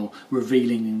processional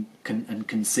revealing and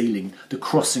concealing, the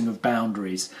crossing of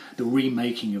boundaries, the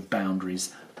remaking of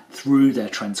boundaries through their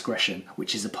transgression,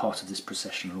 which is a part of this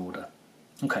processional order.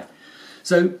 Okay,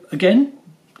 so again,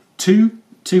 two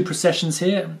processions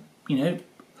here.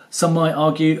 Some might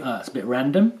argue it's a bit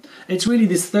random. It's really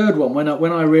this third one. When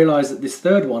I realised that this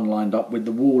third one lined up with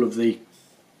the wall of the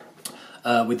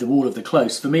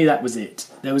close, for me that was it.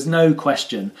 There was no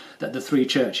question that the three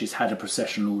churches had a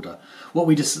processional order.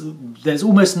 There's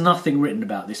almost nothing written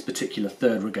about this particular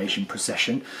third Rogation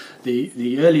procession.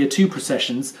 The earlier two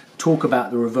processions talk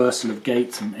about the reversal of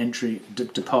gates and entry,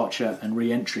 departure and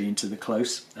re-entry into the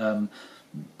close.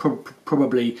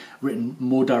 Probably written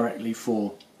more directly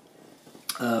for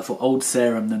Old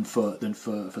Sarum than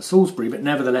for Salisbury, but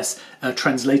nevertheless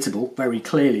translatable very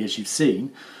clearly, as you've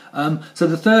seen. So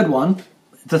the third one,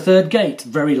 the third gate,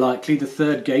 very likely the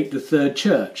third gate, the third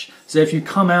church. So if you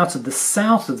come out of the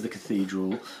south of the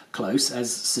cathedral close,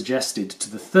 as suggested,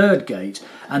 to the third gate,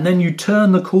 and then you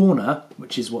turn the corner,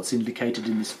 which is what's indicated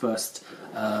in this first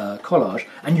collage,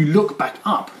 and you look back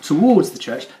up towards the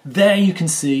church, there you can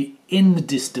see in the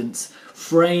distance,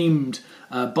 framed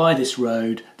by this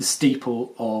road, the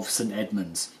steeple of St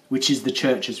Edmund's, which is the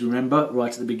church, as you remember,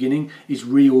 right at the beginning, is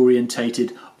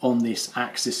reorientated on this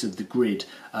axis of the grid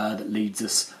that leads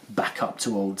us back up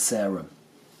to Old Sarum.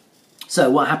 So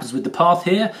what happens with the path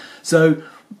here? So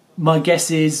my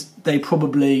guess is they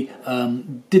probably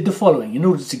did the following. In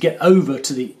order to get over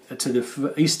to the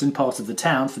eastern part of the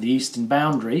town, for the eastern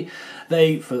boundary,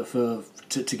 to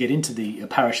get into the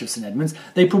parish of St Edmund's,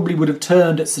 they probably would have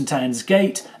turned at St Anne's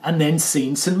Gate and then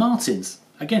seen St Martin's.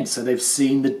 Again, so they've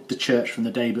seen the church from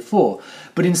the day before.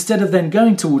 But instead of then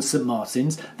going towards St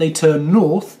Martin's, they turn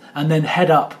north and then head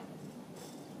up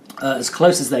as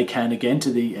close as they can again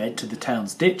to the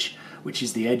town's ditch, which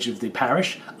is the edge of the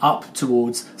parish, up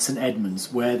towards St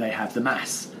Edmund's, where they have the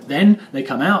Mass. Then they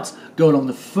come out, go along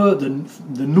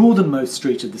the northernmost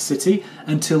street of the city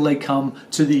until they come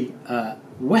to the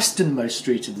westernmost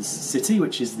street of the city,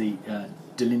 which is the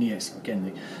delineates,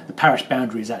 again, the parish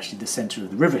boundary is actually the centre of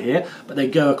the river here, but they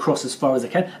go across as far as they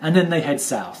can, and then they head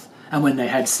south. And when they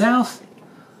head south,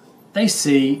 they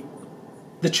see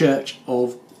the church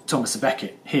of Thomas à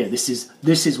Becket here. This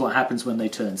is what happens when they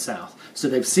turn south. So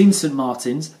they've seen St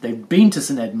Martin's, they've been to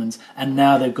St Edmund's, and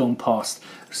now they've gone past.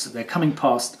 So they're coming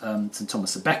past St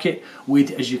Thomas à Becket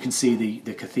with, as you can see,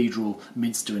 the cathedral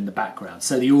minster in the background.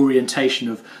 So the orientation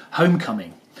of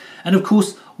homecoming. And of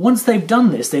course, once they've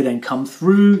done this, they then come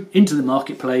through into the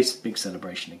marketplace, big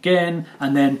celebration again,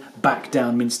 and then back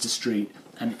down Minster Street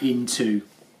and into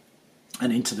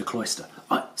the cloister.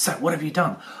 So what have you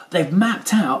done? They've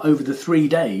mapped out over the 3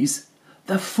 days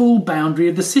the full boundary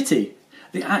of the city.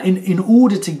 In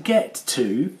order to get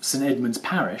to St Edmund's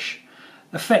Parish,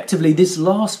 effectively this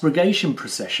last rogation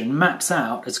procession maps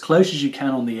out as close as you can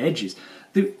on the edges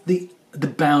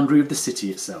the boundary of the city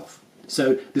itself.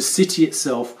 So the city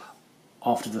itself,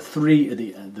 after the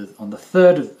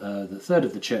third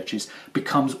of the churches,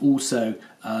 becomes also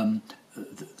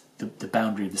the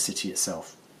boundary of the city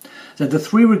itself. So the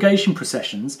 3 rogation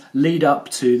processions lead up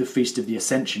to the Feast of the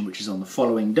Ascension, which is on the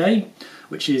following day,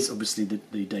 which is obviously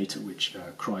the date at which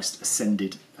Christ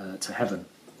ascended to heaven.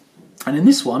 And in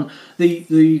this one,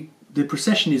 the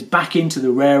procession is back into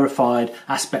the rarefied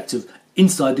aspect of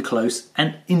inside the close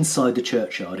and inside the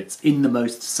churchyard. It's in the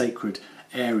most sacred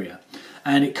area.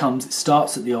 And it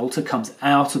starts at the altar, comes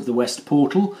out of the west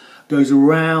portal, goes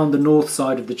around the north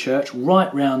side of the church,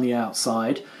 right round the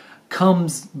outside,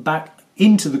 comes back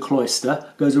into the cloister,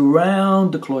 goes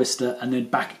around the cloister, and then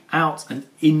back out and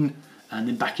in, and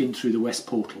then back in through the west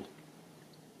portal.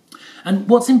 And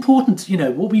what's important,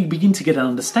 what we begin to get an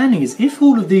understanding is if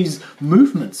all of these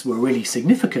movements were really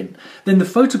significant, then the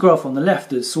photograph on the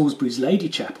left of Salisbury's Lady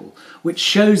Chapel, which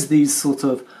shows these sort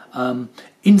of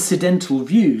incidental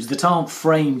views that aren't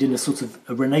framed in a sort of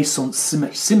a Renaissance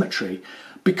symmetry,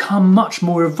 become much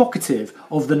more evocative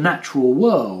of the natural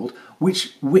world,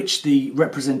 which the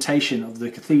representation of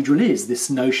the cathedral is. This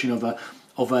notion of a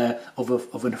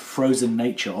frozen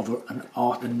nature,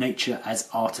 of nature as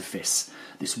artifice.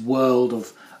 This world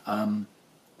of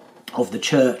the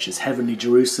church as heavenly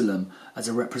Jerusalem, as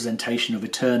a representation of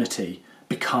eternity,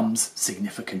 becomes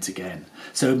significant again.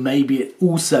 So maybe it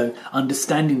also,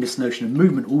 understanding this notion of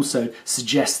movement also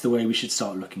suggests the way we should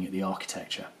start looking at the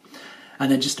architecture.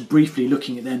 And then just briefly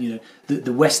looking at then,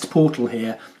 the west portal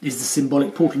here is the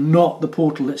symbolic portal, not the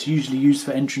portal that's usually used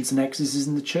for entrance and exits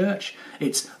in the church.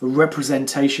 It's a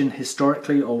representation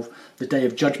historically of the Day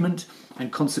of Judgment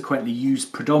and consequently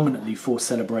used predominantly for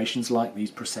celebrations like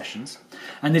these processions.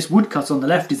 And this woodcut on the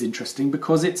left is interesting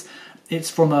because it's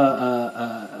from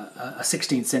a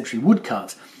 16th century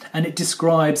woodcut, and it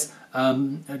describes,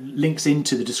 links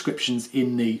into the descriptions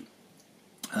in the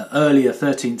earlier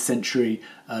 13th century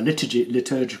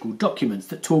liturgical documents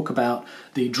that talk about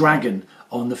the dragon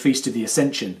on the Feast of the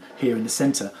Ascension here in the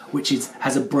centre, which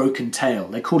has a broken tail.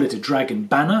 They call it a dragon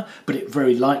banner, but it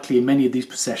very likely in many of these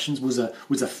processions was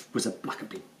like a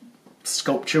big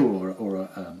sculpture or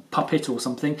a puppet or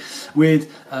something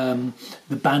with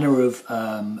the banner of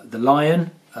the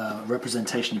lion,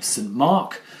 representation of St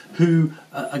Mark, who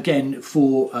again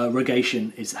for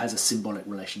rogation has a symbolic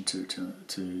relation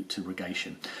to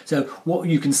rogation. So what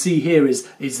you can see here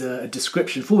is a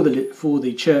description for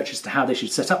the church as to how they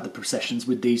should set up the processions,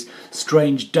 with these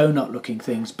strange donut-looking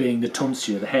things being the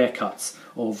tonsure, the haircuts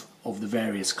of the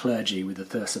various clergy, with the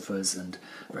thursifers and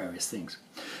various things.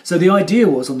 So the idea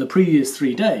was, on the previous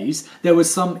 3 days, there was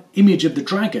some image of the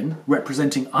dragon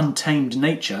representing untamed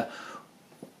nature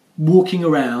walking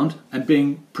around and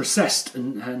being processed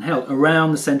and held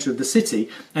around the centre of the city,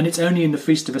 and it's only in the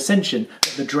Feast of Ascension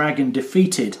that the dragon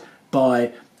defeated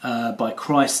by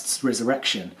Christ's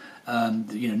resurrection,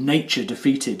 nature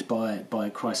defeated by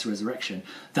Christ's resurrection,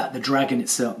 that the dragon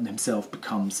himself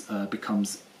becomes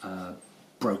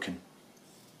broken.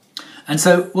 And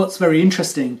so what's very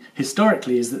interesting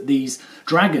historically is that these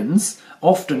dragons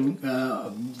often,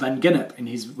 Van Gennep in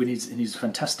his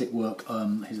fantastic work,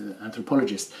 he's an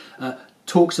anthropologist,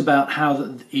 talks about how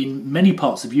that in many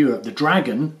parts of Europe the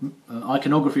dragon,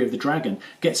 iconography of the dragon,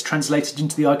 gets translated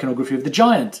into the iconography of the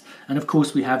giant, and of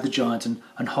course we have the giant and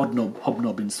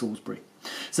hobnob in Salisbury.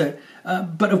 So,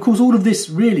 but of course all of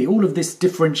this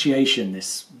differentiation,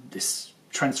 this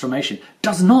transformation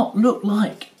does not look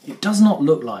like, it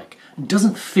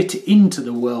doesn't fit into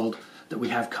the world that we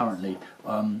have currently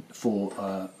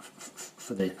for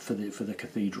the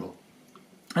cathedral.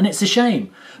 And it's a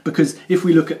shame, because if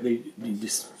we look at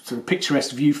this sort of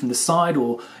picturesque view from the side,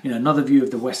 or another view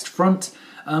of the west front,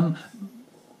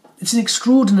 it's an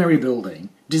extraordinary building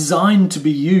designed to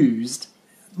be used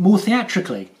more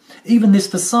theatrically. Even this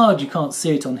facade, you can't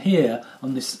see it on here,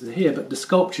 but the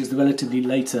sculptures, the relatively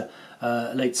late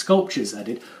sculptures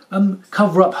added,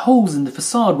 cover up holes in the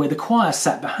facade where the choir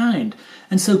sat behind.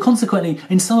 And so consequently,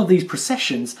 in some of these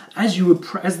processions, as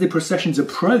the processions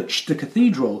approached the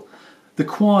cathedral,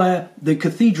 the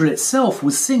cathedral itself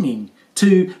was singing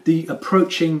to the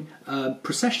approaching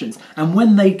processions. And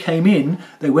when they came in,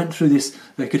 they went through this,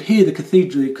 they could hear the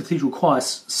cathedral choir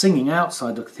singing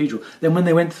outside the cathedral. Then when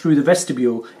they went through the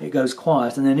vestibule, it goes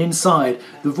quiet, and then inside,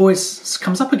 the voice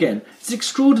comes up again. It's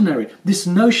extraordinary. This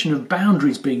notion of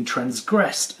boundaries being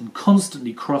transgressed and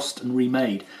constantly crossed and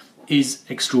remade is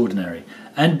extraordinary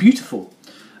and beautiful.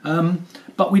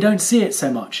 But we don't see it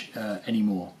so much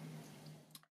anymore.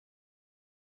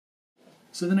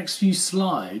 So the next few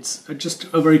slides are just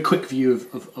a very quick view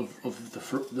of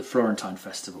the Florentine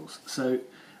festivals. So,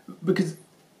 because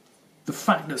the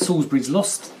fact that Salisbury's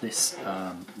lost this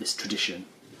tradition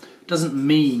doesn't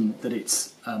mean that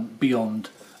it's beyond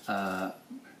the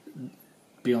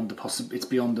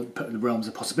realms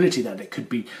of possibility that it could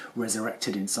be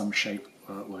resurrected in some shape,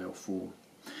 way or form.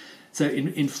 So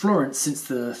in Florence since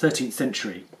the 13th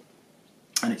century,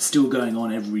 and it's still going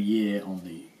on every year on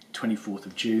the 24th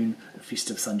of June, the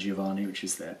Feast of San Giovanni, which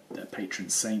is their patron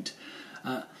saint.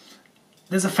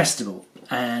 There's a festival,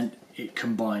 and it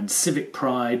combines civic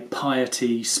pride,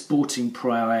 piety, sporting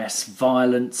prowess,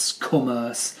 violence,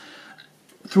 commerce,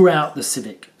 throughout the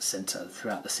civic centre,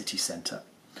 throughout the city centre.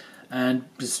 And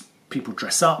as people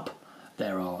dress up,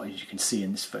 there are, as you can see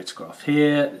in this photograph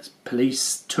here, there's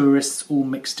police, tourists, all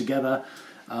mixed together.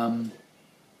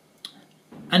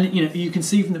 And you can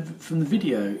see from the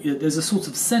video, there's a sort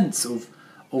of sense of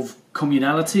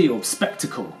communality, of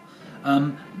spectacle.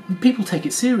 People take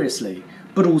it seriously,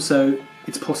 but also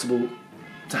it's possible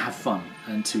to have fun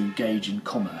and to engage in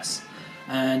commerce.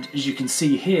 And as you can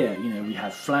see here, we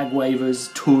have flag wavers,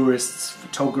 tourists,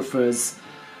 photographers,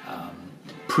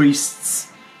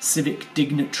 priests, civic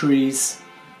dignitaries,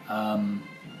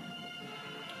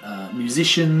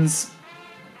 musicians,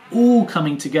 all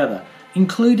coming together,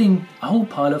 including a whole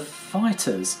pile of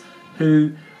fighters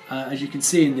who, as you can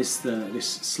see in this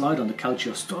slide on the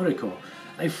Calcio Storico,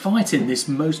 they fight in this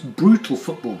most brutal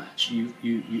football match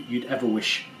you'd ever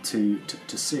wish to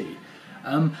see.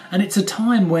 And it's a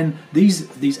time when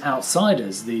these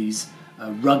outsiders, these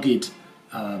rugged,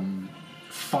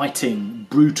 fighting,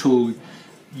 brutal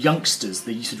youngsters,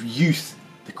 the sort of youth,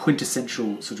 the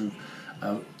quintessential sort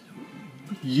of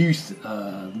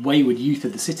wayward youth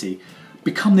of the city,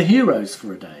 become the heroes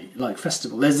for a day, like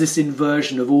festival. There's this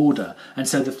inversion of order, and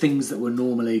so the things that were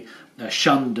normally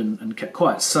shunned and kept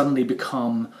quiet suddenly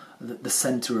become the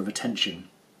centre of attention.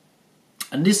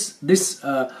 And this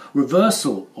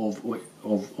reversal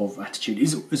of attitude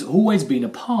has always been a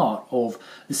part of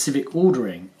the civic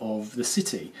ordering of the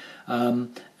city.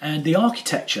 And the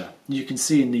architecture, you can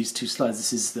see in these two slides,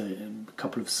 this is a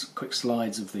couple of quick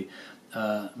slides of the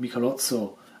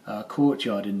Michelozzo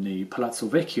courtyard in the Palazzo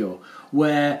Vecchio,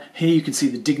 where here you can see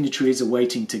the dignitaries are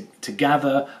waiting to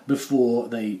gather before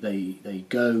they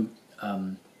go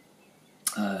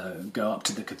up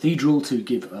to the cathedral to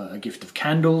give a gift of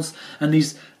candles. And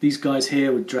these guys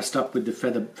here, dressed up with the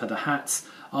feather hats,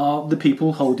 are the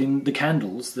people holding the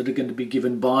candles that are going to be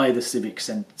given by the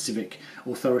civic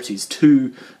authorities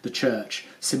to the church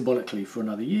symbolically for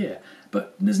another year.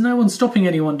 But there's no one stopping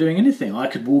anyone doing anything. I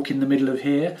could walk in the middle of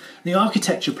here. The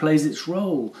architecture plays its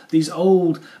role. These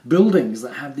old buildings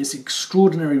that have this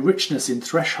extraordinary richness in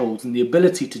thresholds and the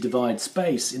ability to divide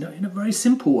space in a very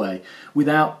simple way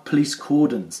without police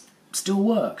cordons still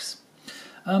works.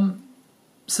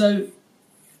 So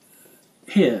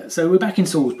we're back in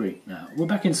Salisbury now. We're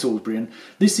back in Salisbury, and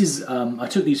this is, I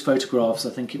took these photographs, I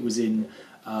think it was in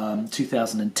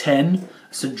 2010,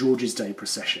 St George's Day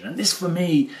procession, and this for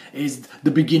me is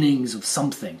the beginnings of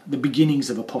something, the beginnings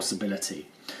of a possibility.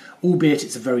 Albeit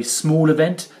it's a very small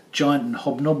event, Giant and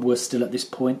Hobnob were still at this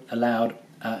point allowed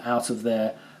out of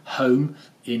their home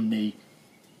in the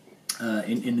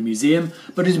museum,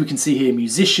 but as we can see here,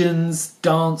 musicians,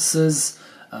 dancers,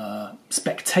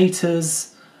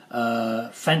 spectators,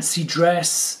 fancy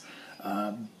dress,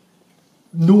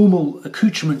 normal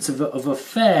accoutrements of a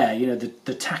fair,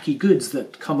 the tacky goods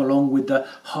that come along with the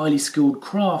highly skilled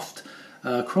craft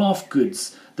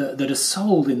goods that are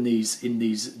sold in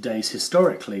these days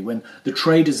historically, when the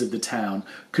traders of the town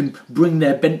can bring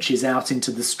their benches out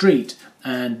into the street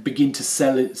and begin to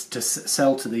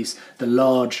sell to the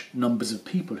large numbers of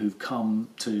people who've come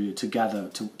to gather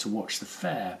to watch the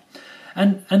fair.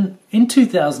 And in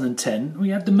 2010 we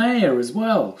had the mayor as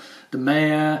well. The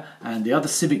mayor and the other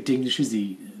civic dignitaries,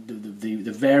 the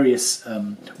various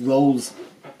roles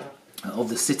of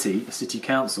the city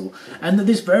council, and that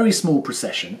this very small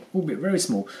procession, albeit very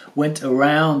small, went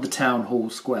around the town hall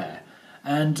square.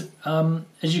 And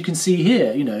as you can see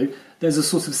here, you know, there's a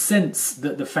sort of sense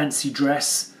that the fancy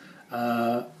dress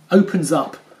opens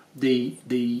up the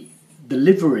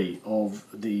livery of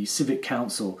the civic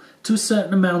council to a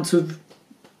certain amount of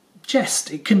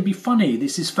jest. It can be funny.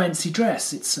 This is fancy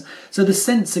dress. It's so the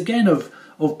sense again of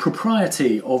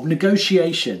propriety, of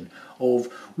negotiation, of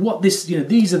what this, you know,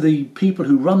 these are the people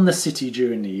who run the city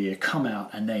during the year, come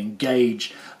out and they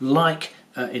engage like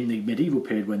in the medieval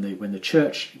period when the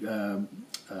church,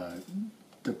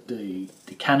 the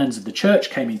canons of the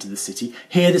church came into the city.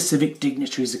 Here the civic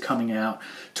dignitaries are coming out,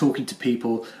 talking to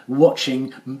people,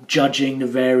 watching, judging the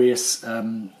various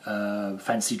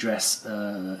fancy dress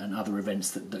and other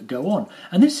events that go on.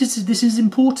 And this is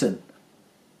important.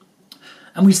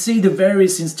 And we see the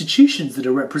various institutions that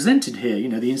are represented here. You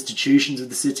know, the institutions of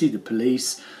the city, the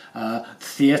police,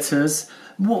 theatres.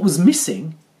 What was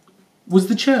missing was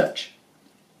the church.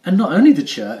 And not only the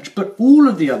church, but all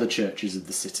of the other churches of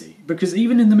the city. Because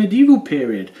even in the medieval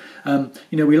period, you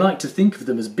know, we like to think of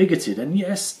them as bigoted. And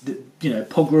yes, you know,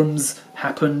 pogroms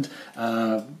happened,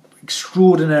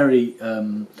 extraordinary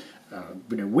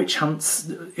you know, witch hunts.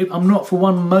 I'm not for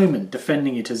one moment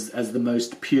defending it as the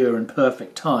most pure and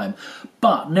perfect time,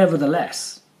 but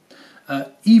nevertheless,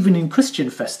 even in Christian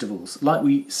festivals, like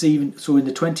we saw in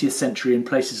the 20th century in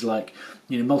places like,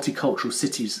 you know, multicultural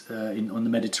cities on the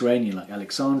Mediterranean, like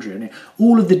Alexandria, and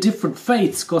all of the different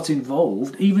faiths got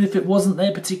involved, even if it wasn't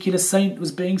their particular saint that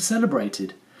was being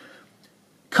celebrated.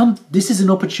 This is an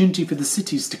opportunity for the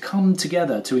cities to come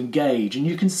together, to engage, and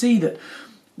you can see that.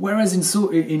 Whereas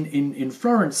in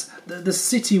Florence, the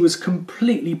city was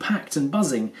completely packed and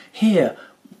buzzing. Here,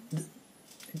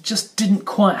 it just didn't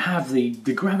quite have the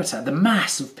gravitas, the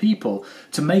mass of people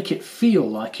to make it feel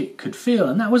like it could feel.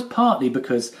 And that was partly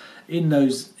because in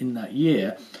that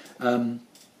year, to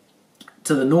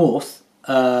the north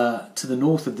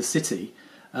of the city,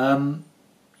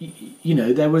 you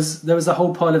know, there was a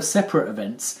whole pile of separate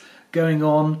events going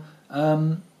on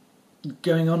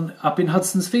up in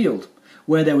Hudson's Field,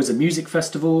 where there was a music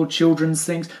festival, children's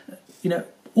things, you know,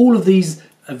 all of these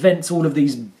events, all of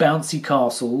these bouncy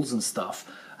castles and stuff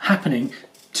happening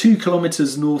 2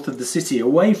 kilometres north of the city,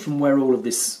 away from where all of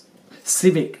this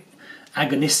civic,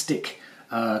 agonistic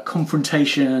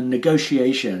confrontation,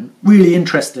 negotiation, really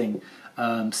interesting,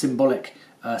 symbolic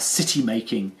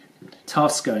city-making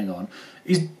tasks going on,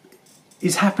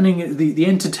 is happening. The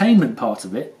entertainment part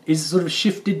of it is sort of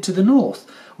shifted to the north,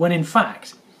 when in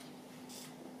fact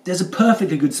there's a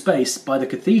perfectly good space by the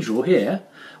cathedral here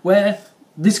where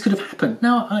this could have happened.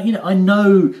 Now, you know, I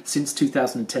know since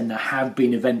 2010 there have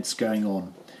been events going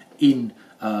on in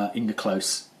the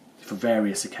close for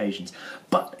various occasions,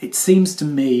 but it seems to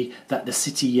me that the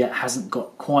city yet hasn't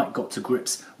quite got to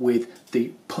grips with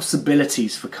the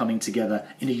possibilities for coming together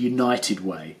in a united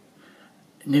way,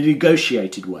 in a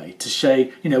negotiated way, to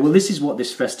say, you know, well, this is what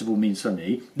this festival means for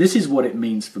me, this is what it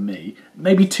means for me,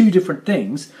 maybe two different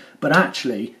things, but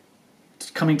actually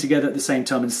coming together at the same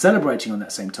time and celebrating on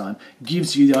that same time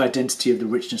gives you the identity of the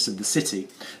richness of the city.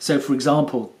 So, for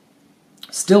example,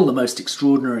 still the most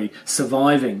extraordinary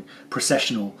surviving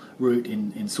processional route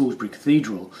in Salisbury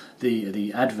Cathedral,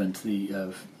 the Advent,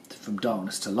 from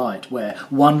darkness to light, where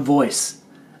one voice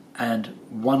and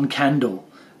one candle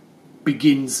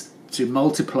begins to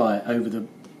multiply over the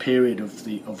period of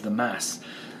the Mass,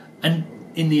 and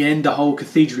in the end the whole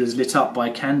cathedral is lit up by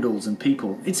candles and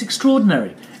people. It's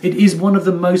extraordinary. It is one of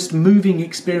the most moving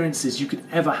experiences you could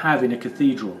ever have in a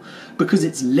cathedral, because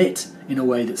it's lit in a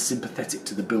way that's sympathetic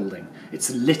to the building. It's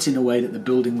lit in a way that the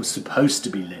building was supposed to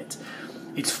be lit.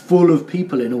 It's full of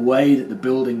people in a way that the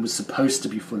building was supposed to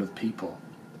be full of people,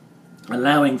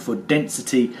 allowing for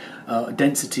densities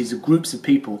of groups of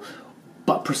people,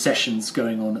 but processions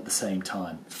going on at the same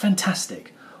time.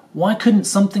 Fantastic. Why couldn't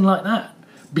something like that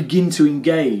begin to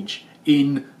engage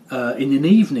in an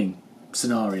evening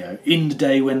scenario, in the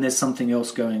day when there's something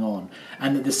else going on,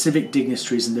 and that the civic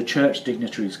dignitaries and the church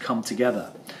dignitaries come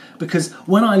together? Because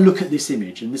when I look at this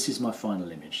image, and this is my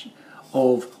final image,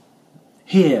 of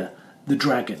here, the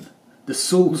dragon, the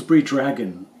Salisbury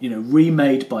dragon, you know,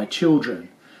 remade by children,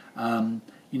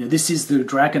 you know, this is the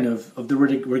dragon of the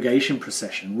Regation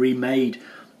procession, remade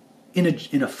in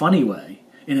a funny way,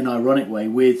 in an ironic way,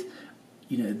 with,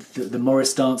 you know, the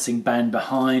Morris dancing band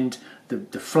behind,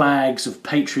 the flags of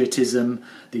patriotism,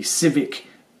 the civic,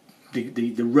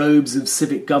 the robes of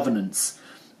civic governance,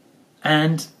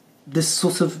 and this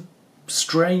sort of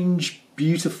strange,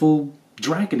 beautiful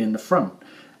dragon in the front.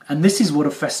 And this is what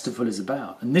a festival is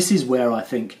about. And this is where I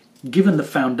think given the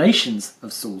foundations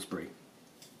of Salisbury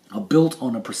are built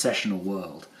on a processional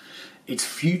world, its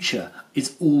future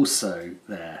is also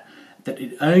there. That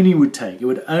it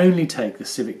would only take the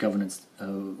civic governance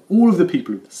of all of the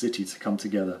people of the city to come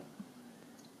together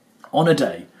on a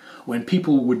day when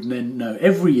people would then know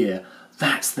every year,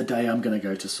 that's the day I'm going to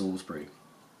go to Salisbury.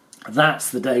 That's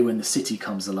the day when the city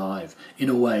comes alive in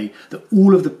a way that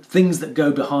all of the things that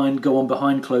go on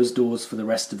behind closed doors for the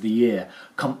rest of the year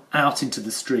come out into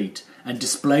the street and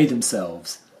display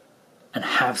themselves and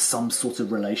have some sort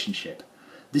of relationship.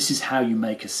 This is how you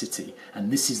make a city,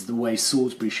 and this is the way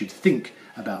Salisbury should think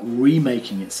about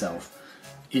remaking itself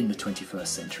in the 21st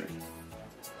century.